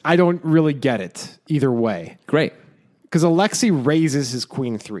 Because I don't really get it either way. Great. Because Alexei raises his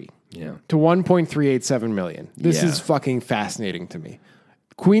queen 3 Yeah. to 1.387 million. This Yeah. is fucking fascinating to me.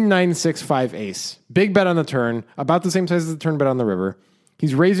 Queen 9, 6, 5, ace. Big bet on the turn, about the same size as the turn bet on the river.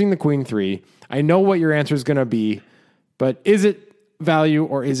 He's raising the queen 3. I know what your answer is going to be, but is it value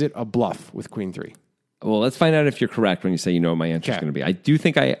or is it a bluff with queen 3? Well, let's find out if you're correct when you say you know what my answer is Okay. going to be. I do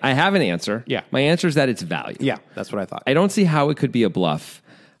think I have an answer. Yeah. My answer is that it's value. Yeah, that's what I thought. I don't see how it could be a bluff.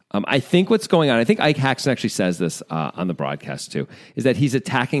 I think what's going on, I think Ike Haxton actually says this on the broadcast too, is that he's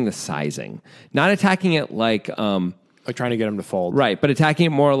attacking the sizing. Not attacking it like... like trying to get him to fold. Right, but attacking it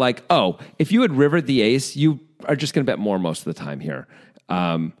more like, oh, if you had rivered the ace, you are just going to bet more most of the time here.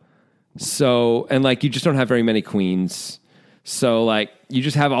 So, and like, you just don't have very many queens. So, like, you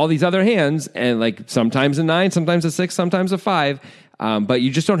just have all these other hands, and like, sometimes a 9, sometimes a 6, sometimes a 5. But you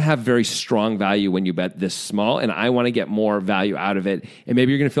just don't have very strong value when you bet this small, and I want to get more value out of it. And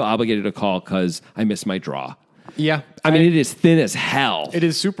maybe you're going to feel obligated to call because I missed my draw. Yeah. I mean, it is thin as hell. It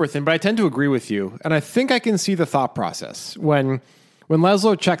is super thin, but I tend to agree with you. And I think I can see the thought process. When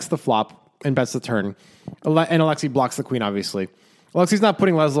Laszlo checks the flop and bets the turn, and Alexei blocks the queen, obviously. Alexei's not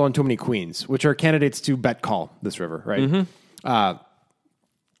putting Laszlo on too many queens, which are candidates to bet call this river, right? Mm-hmm.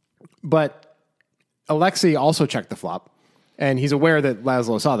 But Alexei also checked the flop, and he's aware that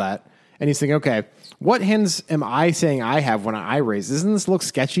Laszlo saw that. And he's thinking, okay, what hands am I saying I have when I raise? Doesn't this look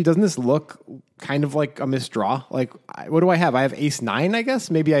sketchy? Doesn't this look kind of like a misdraw? Like, what do I have? I have ace 9, I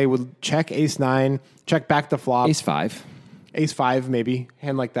guess. Maybe I would check ace 9, check back the flop. Ace 5. Ace 5, maybe.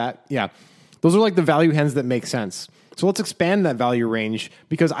 Hand like that. Yeah. Those are like the value hands that make sense. So let's expand that value range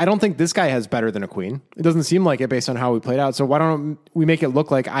because I don't think this guy has better than a queen. It doesn't seem like it based on how we played out. So why don't we make it look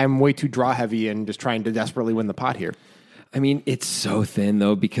like I'm way too draw heavy and just trying to desperately win the pot here? I mean, it's so thin,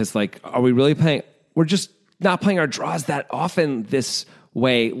 though, because, like, are we really playing? We're just not playing our draws that often this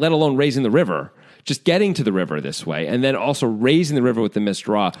way, let alone raising the river. Just getting to the river this way, and then also raising the river with the missed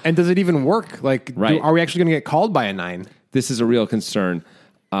draw. And does it even work? Like, Right. are we actually going to get called by a 9? This is a real concern.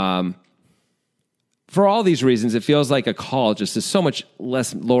 For all these reasons, it feels like a call just is so much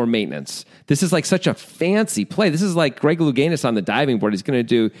lower maintenance. This is like such a fancy play. This is like Greg Louganis on the diving board. He's going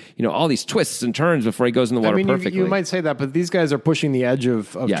to do, all these twists and turns before he goes in the water perfectly. You might say that, but these guys are pushing the edge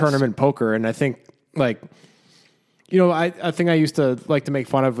of Yes. tournament poker. And I think, like, I think I used to like to make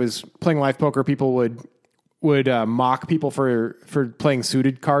fun of was playing live poker. People would mock people for playing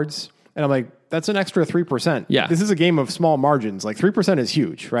suited cards. And I'm like, that's an extra 3%. Yeah. This is a game of small margins. Like 3% is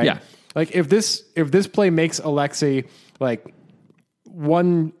huge, right? Yeah. Like if this play makes Alexei like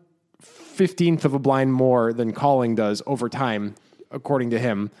 1/15 of a blind more than calling does over time, according to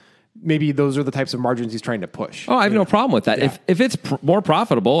him, maybe those are the types of margins he's trying to push. Oh, I have no problem with that. Yeah. If it's more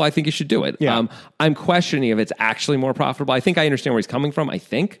profitable, I think you should do it. Yeah. I'm questioning if it's actually more profitable. I think I understand where he's coming from,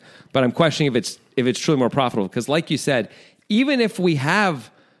 but I'm questioning if it's truly more profitable. Because like you said, even if we have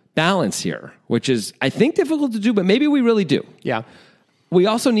balance here, which is, I think, difficult to do, but maybe we really do. Yeah. We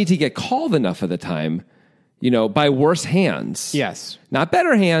also need to get called enough of the time, by worse hands. Yes. Not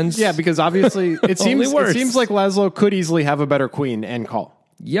better hands. Yeah, because obviously it Only seems worse. like Laszlo could easily have a better queen and call.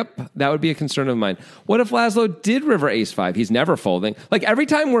 Yep, that would be a concern of mine. What if Laszlo did river ace five? He's never folding. Like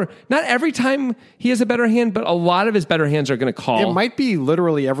not every time he has a better hand, but a lot of his better hands are going to call. It might be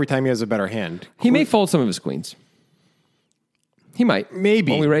literally every time he has a better hand. He may fold some of his queens. He might.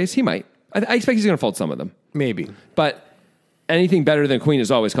 Maybe. When we raise, he might. I expect he's going to fold some of them. Maybe. But anything better than queen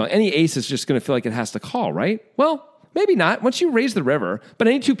is always calling. Any ace is just going to feel like it has to call, right? Well, maybe not. Once you raise the river, but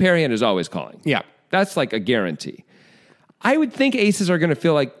any two pair hand is always calling. Yeah. That's like a guarantee. I would think aces are going to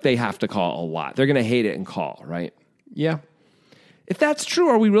feel like they have to call a lot. They're going to hate it and call, right? Yeah. If that's true,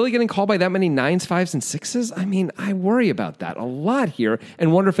 are we really getting called by that many nines, fives, and sixes? I mean, I worry about that a lot here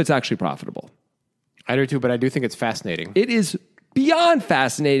and wonder if it's actually profitable. I do too, but I do think it's fascinating. It is beyond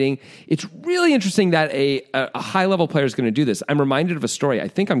fascinating. It's really interesting that a high-level player is going to do this. I'm reminded of a story, I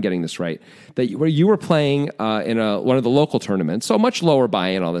think I'm getting this right, where you were playing in one of the local tournaments, so much lower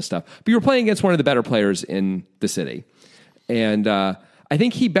buy-in, all this stuff, but you were playing against one of the better players in the city. And I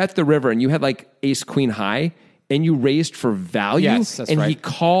think he bet the river, and you had like ace queen high, and you raised for value. Yes, that's and right. he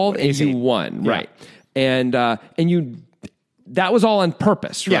called, and you won, right? And you that was all on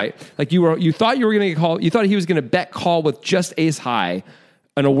purpose, right? Yeah. Like you thought you were going to call. You thought he was going to bet call with just ace high,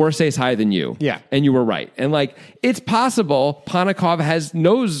 and a worse ace high than you. Yeah, and you were right. And like it's possible Panikov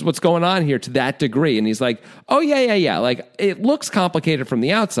knows what's going on here to that degree, and he's like, oh yeah. Like it looks complicated from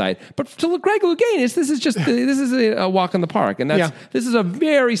the outside, but to Greg Louganis, this is a walk in the park, and this is a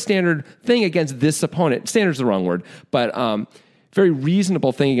very standard thing against this opponent. Standard's the wrong word, but very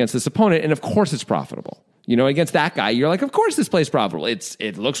reasonable thing against this opponent, and of course it's profitable. You know, against that guy, you're like, of course this play's profitable.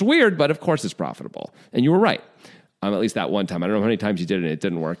 It looks weird, but of course it's profitable, and you were right. At least that one time. I don't know how many times you did it and it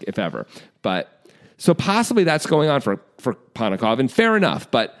didn't work, if ever. But so possibly that's going on for Panikov, and fair enough.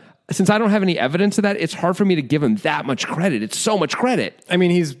 But since I don't have any evidence of that, it's hard for me to give him that much credit. It's so much credit. I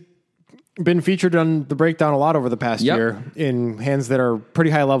mean, he's been featured on the breakdown a lot over the past year in hands that are pretty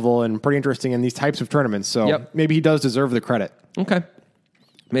high level and pretty interesting in these types of tournaments. So maybe he does deserve the credit. Okay.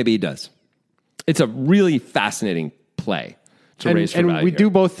 Maybe he does. It's a really fascinating play. And we do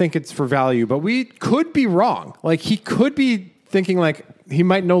both think it's for value, but we could be wrong. Like he could be thinking like he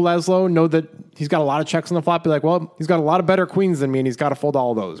might know Laszlo, know that he's got a lot of checks on the flop. Be like, well, he's got a lot of better queens than me, and he's got to fold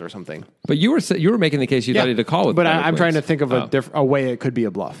all of those or something. But you were making the case you thought he had to call with. But I'm trying to think of a way it could be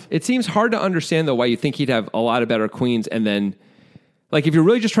a bluff. It seems hard to understand though why you think he'd have a lot of better queens, and then like if you're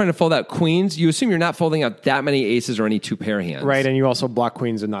really just trying to fold out queens, you assume you're not folding out that many aces or any two pair hands, right? And you also block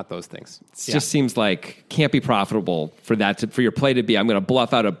queens and not those things. It just seems like can't be profitable for for your play to be. I'm going to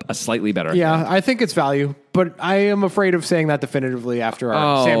bluff out a slightly better. Yeah, hand. I think it's value, but I am afraid of saying that definitively after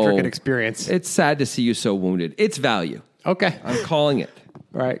our Sam Trickett experience. It's sad to see you so wounded. It's value. Okay, I'm calling it.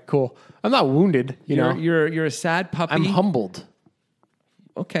 All right, cool. I'm not wounded. You're a sad puppy. I'm humbled.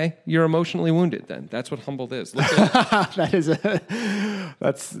 Okay, you're emotionally wounded. Then that's what humbled is. That's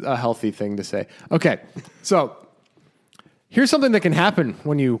a healthy thing to say. Okay, so here's something that can happen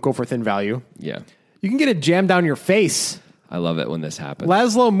when you go for thin value. Yeah, you can get it jammed down your face. I love it when this happens.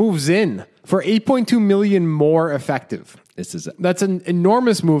 Laszlo moves in for 8.2 million more effective. That's an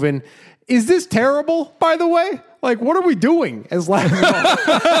enormous move in. Is this terrible? By the way, like what are we doing as Laszlo?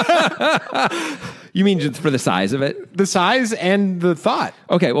 You mean just for the size of it? The size and the thought.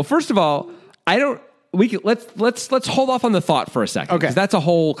 Okay. Well, first of all, let's hold off on the thought for a second. Okay. Because that's a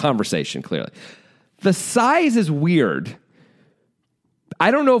whole conversation, clearly. The size is weird.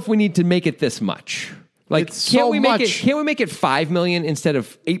 I don't know if we need to make it this much. Like, can't we make it 5 million instead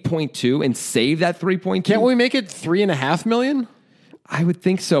of 8.2 and save that 3.2? Can't we make it 3.5 million? I would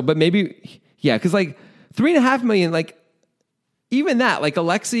think so, but maybe, yeah, because like 3.5 million, like, even that, like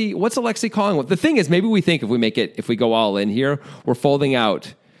Alexei, what's Alexei calling with? The thing is, maybe we think if we go all in here, we're folding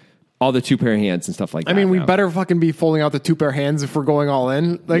out all the two pair hands and stuff like that. I mean, we better fucking be folding out the two pair hands if we're going all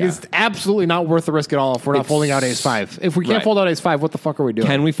in. Like, it's absolutely not worth the risk at all if we're not folding out ace five. If we can't fold out ace five, what the fuck are we doing?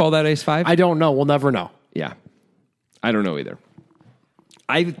 Can we fold out ace five? I don't know. We'll never know. Yeah. I don't know either.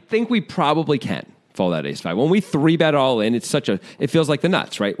 I think we probably can fold out ace five. When we 3-bet all in, it feels like the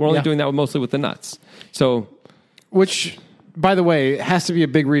nuts, right? We're only doing that mostly with the nuts. So, which, by the way, has to be a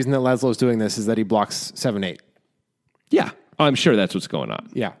big reason that Laszlo's doing this is that he blocks 7-8. Yeah. I'm sure that's what's going on.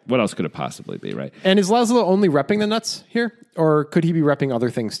 Yeah. What else could it possibly be, right? And is Laszlo only repping the nuts here? Or could he be repping other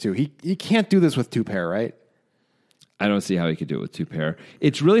things too? He can't do this with two pair, right? I don't see how he could do it with two pair.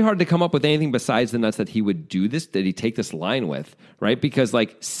 It's really hard to come up with anything besides the nuts that he would do this, that he take this line with, right? Because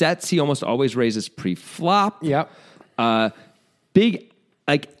like sets, he almost always raises pre-flop. Yep. Big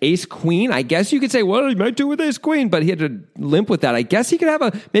like ace queen. I guess you could say, well, he might do with ace queen, but he had to limp with that. I guess he could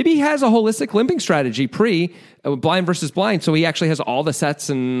have maybe he has a holistic limping strategy blind versus blind. So he actually has all the sets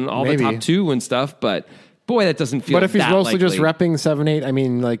and all the top two and stuff. But boy, that doesn't feel. But if he's that mostly just likely. repping 7-8, I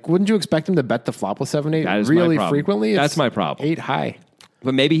mean, like, wouldn't you expect him to bet the flop with 7-8 That is my really problem. frequently? That's my problem. 8 high.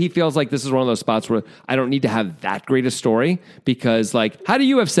 But maybe he feels like this is one of those spots where I don't need to have that great a story because, like, how do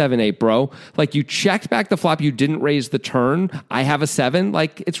you have 7-8, bro? Like, you checked back the flop, you didn't raise the turn. I have a 7.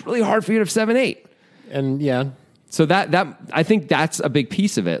 Like, it's really hard for you to have 7-8. And yeah, So that I think that's a big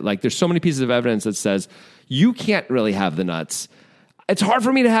piece of it. Like, there's so many pieces of evidence that says you can't really have the nuts. It's hard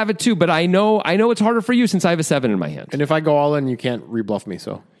for me to have it too, but I know it's harder for you since I have a 7 in my hand. and if I go all in, you can't rebluff me.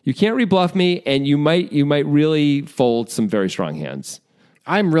 So You can't rebluff me, and you might really fold some very strong hands.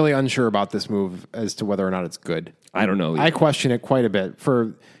 I'm really unsure about this move as to whether or not it's good. I don't know. I question it quite a bit.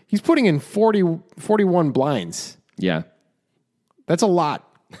 He's putting in 41 blinds. Yeah. That's a lot.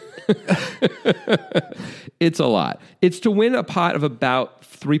 It's a lot. It's to win a pot of about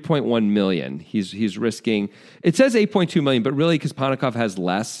 3.1 million. He's risking. It says 8.2 million, but really because Ponakov has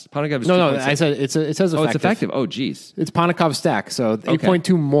less. Ponakov is No, 2.6. I said it says effective. Oh, it's effective. Oh, geez. It's Ponakov's stack, so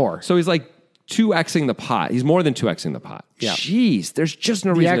 8.2 more. So he's like 2xing the pot. He's more than 2xing the pot. Yeah. Jeez, there's just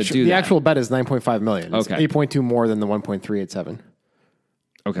no reason to do The that. actual bet is 9.5 million. It's Okay. 8.2 more than the 1.387.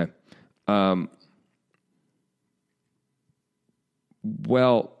 Okay.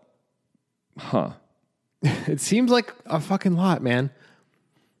 Well, huh. It seems like a fucking lot, man.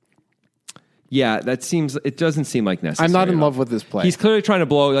 Yeah, it doesn't seem like necessary. I'm not in at all. love with this play. He's clearly trying to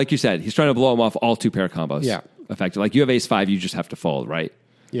blow, like you said, he's trying to blow him off all 2 pair combos. Yeah. Effectively. Like you have ace 5, you just have to fold, right?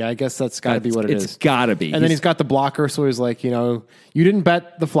 Yeah, I guess that's got to be what it is. It's got to be. And then he's got the blocker, so he's like, you didn't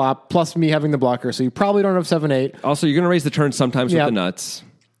bet the flop, plus me having the blocker, so you probably don't have 7-8. Also, you're going to raise the turn sometimes Yeah. with the nuts.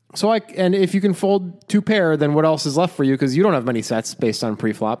 And if you can fold 2 pair, then what else is left for you? Because you don't have many sets based on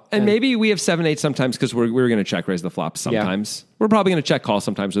pre-flop. And maybe we have 7-8 sometimes because we're going to check raise the flop sometimes. We're probably going to check call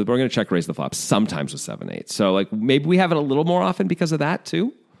sometimes, but we're going to check raise the flop sometimes with 7-8. So like maybe we have it a little more often because of that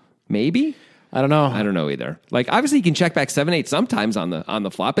too. Maybe. I don't know. I don't know either. Like obviously you can check back 7-8 sometimes on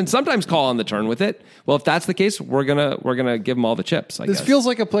the flop and sometimes call on the turn with it. Well, if that's the case, we're gonna give them all the chips. I This guess. feels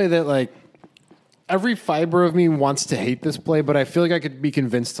like a play that like every fiber of me wants to hate this play, but I feel like I could be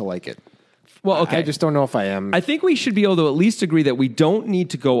convinced to like it. well, okay. I just don't know if I am. I think we should be able to at least agree that we don't need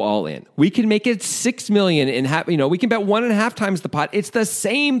to go all in. We can make it 6 million and have we can bet 1.5 times the pot. It's the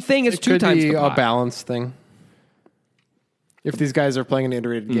same thing as it 2 could times be the a pot. balance thing. If these guys are playing an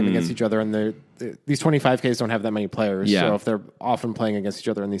iterated game against each other, and these 25Ks don't have that many players, Yeah. so if they're often playing against each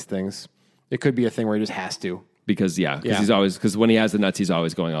other in these things, it could be a thing where he just has to. Because Yeah. because when he has the nuts, he's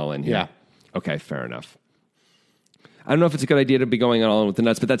always going all in here. Yeah. Okay, fair enough. I don't know if it's a good idea to be going all in with the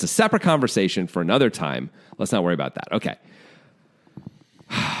nuts, but that's a separate conversation for another time. Let's not worry about that. Okay.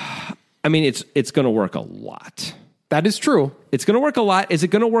 I mean, it's going to work a lot. That is true. It's going to work a lot. Is it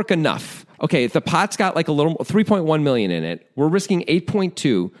going to work enough? Okay, if the pot's got like a little 3.1 million in it, we're risking 8.2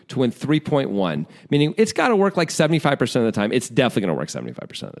 to win 3.1, meaning it's got to work like 75% of the time. It's definitely going to work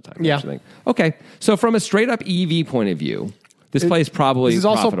 75% of the time. Yeah. I think. Okay, so from a straight up EV point of view, this play is probably This is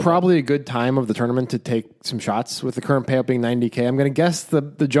also profitable. probably a good time of the tournament to take some shots with the current payout being 90K. I'm going to guess the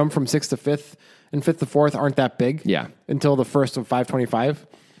jump from 6th to 5th and 5th to 4th aren't that big. Yeah. Until the first of 525.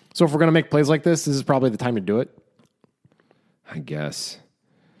 So if we're going to make plays like this is probably the time to do it. I guess.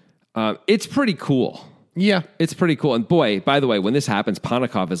 It's pretty cool. Yeah. It's pretty cool. And boy, by the way, when this happens,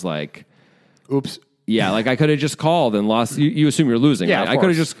 Ponakov is like, Oops. yeah, like I could have just called and lost. You assume you're losing, Yeah, right? of I could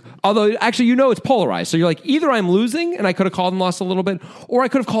have course. just, although actually, it's polarized. So you're like, either I'm losing and I could have called and lost a little bit, or I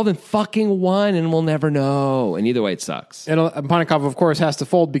could have called and fucking won and we'll never know. And either way, it sucks. And Panikov, of course, has to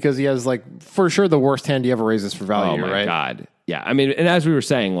fold because he has, like, for sure the worst hand he ever raises for value, Oh my right? God. Yeah. I mean, and as we were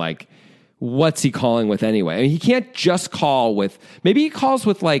saying, like, what's he calling with anyway? I mean, he can't just call with, maybe he calls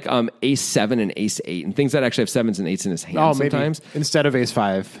with like ace 7 and ace 8 and things that actually have 7s and 8s in his hand Oh, maybe. sometimes. Instead of ace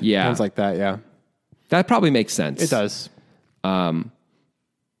 5. Yeah. Hands like that, yeah. That probably makes sense. It does.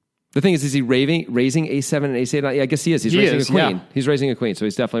 The thing is he raising ace 7 and ace 8? Yeah, I guess he is. He's He raising is, a queen. yeah. He's raising a queen, so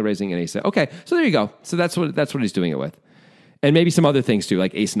he's definitely raising an ace 7. Okay, so there you go. So that's what he's doing it with. And maybe some other things too,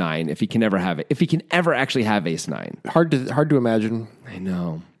 like ace 9, if he can ever have it. If he can ever actually have ace 9. Hard to imagine. I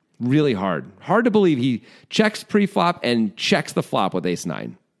know. Really hard. Hard to believe he checks pre-flop and checks the flop with ace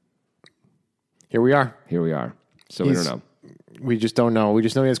 9. Here we are. Here we are. So we don't know. We just don't know. We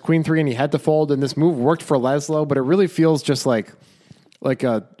just know he has queen 3 and he had to fold, and this move worked for Laszlo, but it really feels just like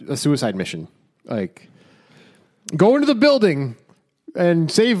a suicide mission. Like, go into the building and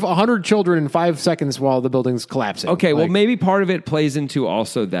save 100 children in 5 seconds while the building's collapsing. Okay, well, Like, maybe part of it plays into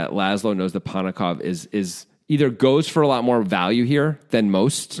also that Laszlo knows that Ponakov is either goes for a lot more value here than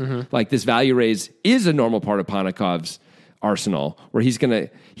most. Mm-hmm. Like this value raise is a normal part of Ponakov's arsenal where he's gonna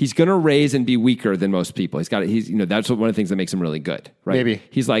raise and be weaker than most people. That's one of the things that makes him really good, right? Maybe.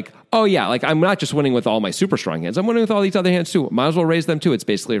 He's like, oh yeah, like I'm not just winning with all my super strong hands. I'm winning with all these other hands too. Might as well raise them too. It's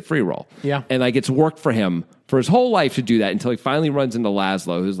basically a free roll. Yeah. And like it's worked for him for his whole life to do that until he finally runs into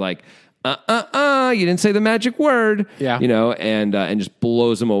Laszlo, who's like, you didn't say the magic word. Yeah. And just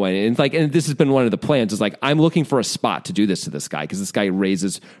blows him away. And this has been one of the plans is like, I'm looking for a spot to do this to this guy because this guy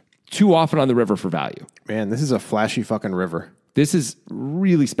raises too often on the river for value. Man, this is a flashy fucking river. This is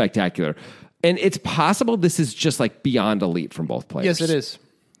really spectacular. And it's possible this is just like beyond elite from both players. Yes, it is.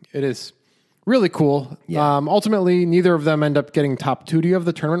 It is. Really cool. Yeah. Ultimately, neither of them end up getting top 2. Do you have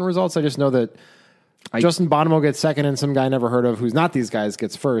the tournament results? I just know that Justin Bonomo gets second and some guy I never heard of who's not these guys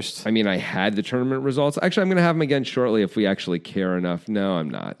gets first. I mean, I had the tournament results. Actually, I'm going to have them again shortly if we actually care enough. No, I'm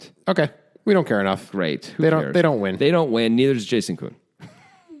not. Okay. We don't care enough. Great. They don't win. They don't win. Neither does Jason Kuhn.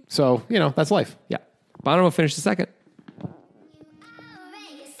 So, that's life. Yeah. Bonomo finished the second.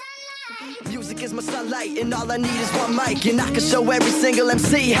 Music is my sunlight, and all I need is one mic. And I can show every single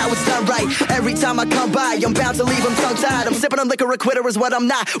MC how it's done right. Every time I come by, I'm bound to leave them tongue-tied. I'm sipping on liquor, a quitter is what I'm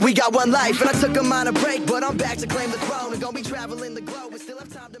not. We got one life, and I took a minor break, but I'm back to claim the throne. And gonna be traveling the globe, and still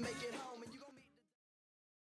have time to make it.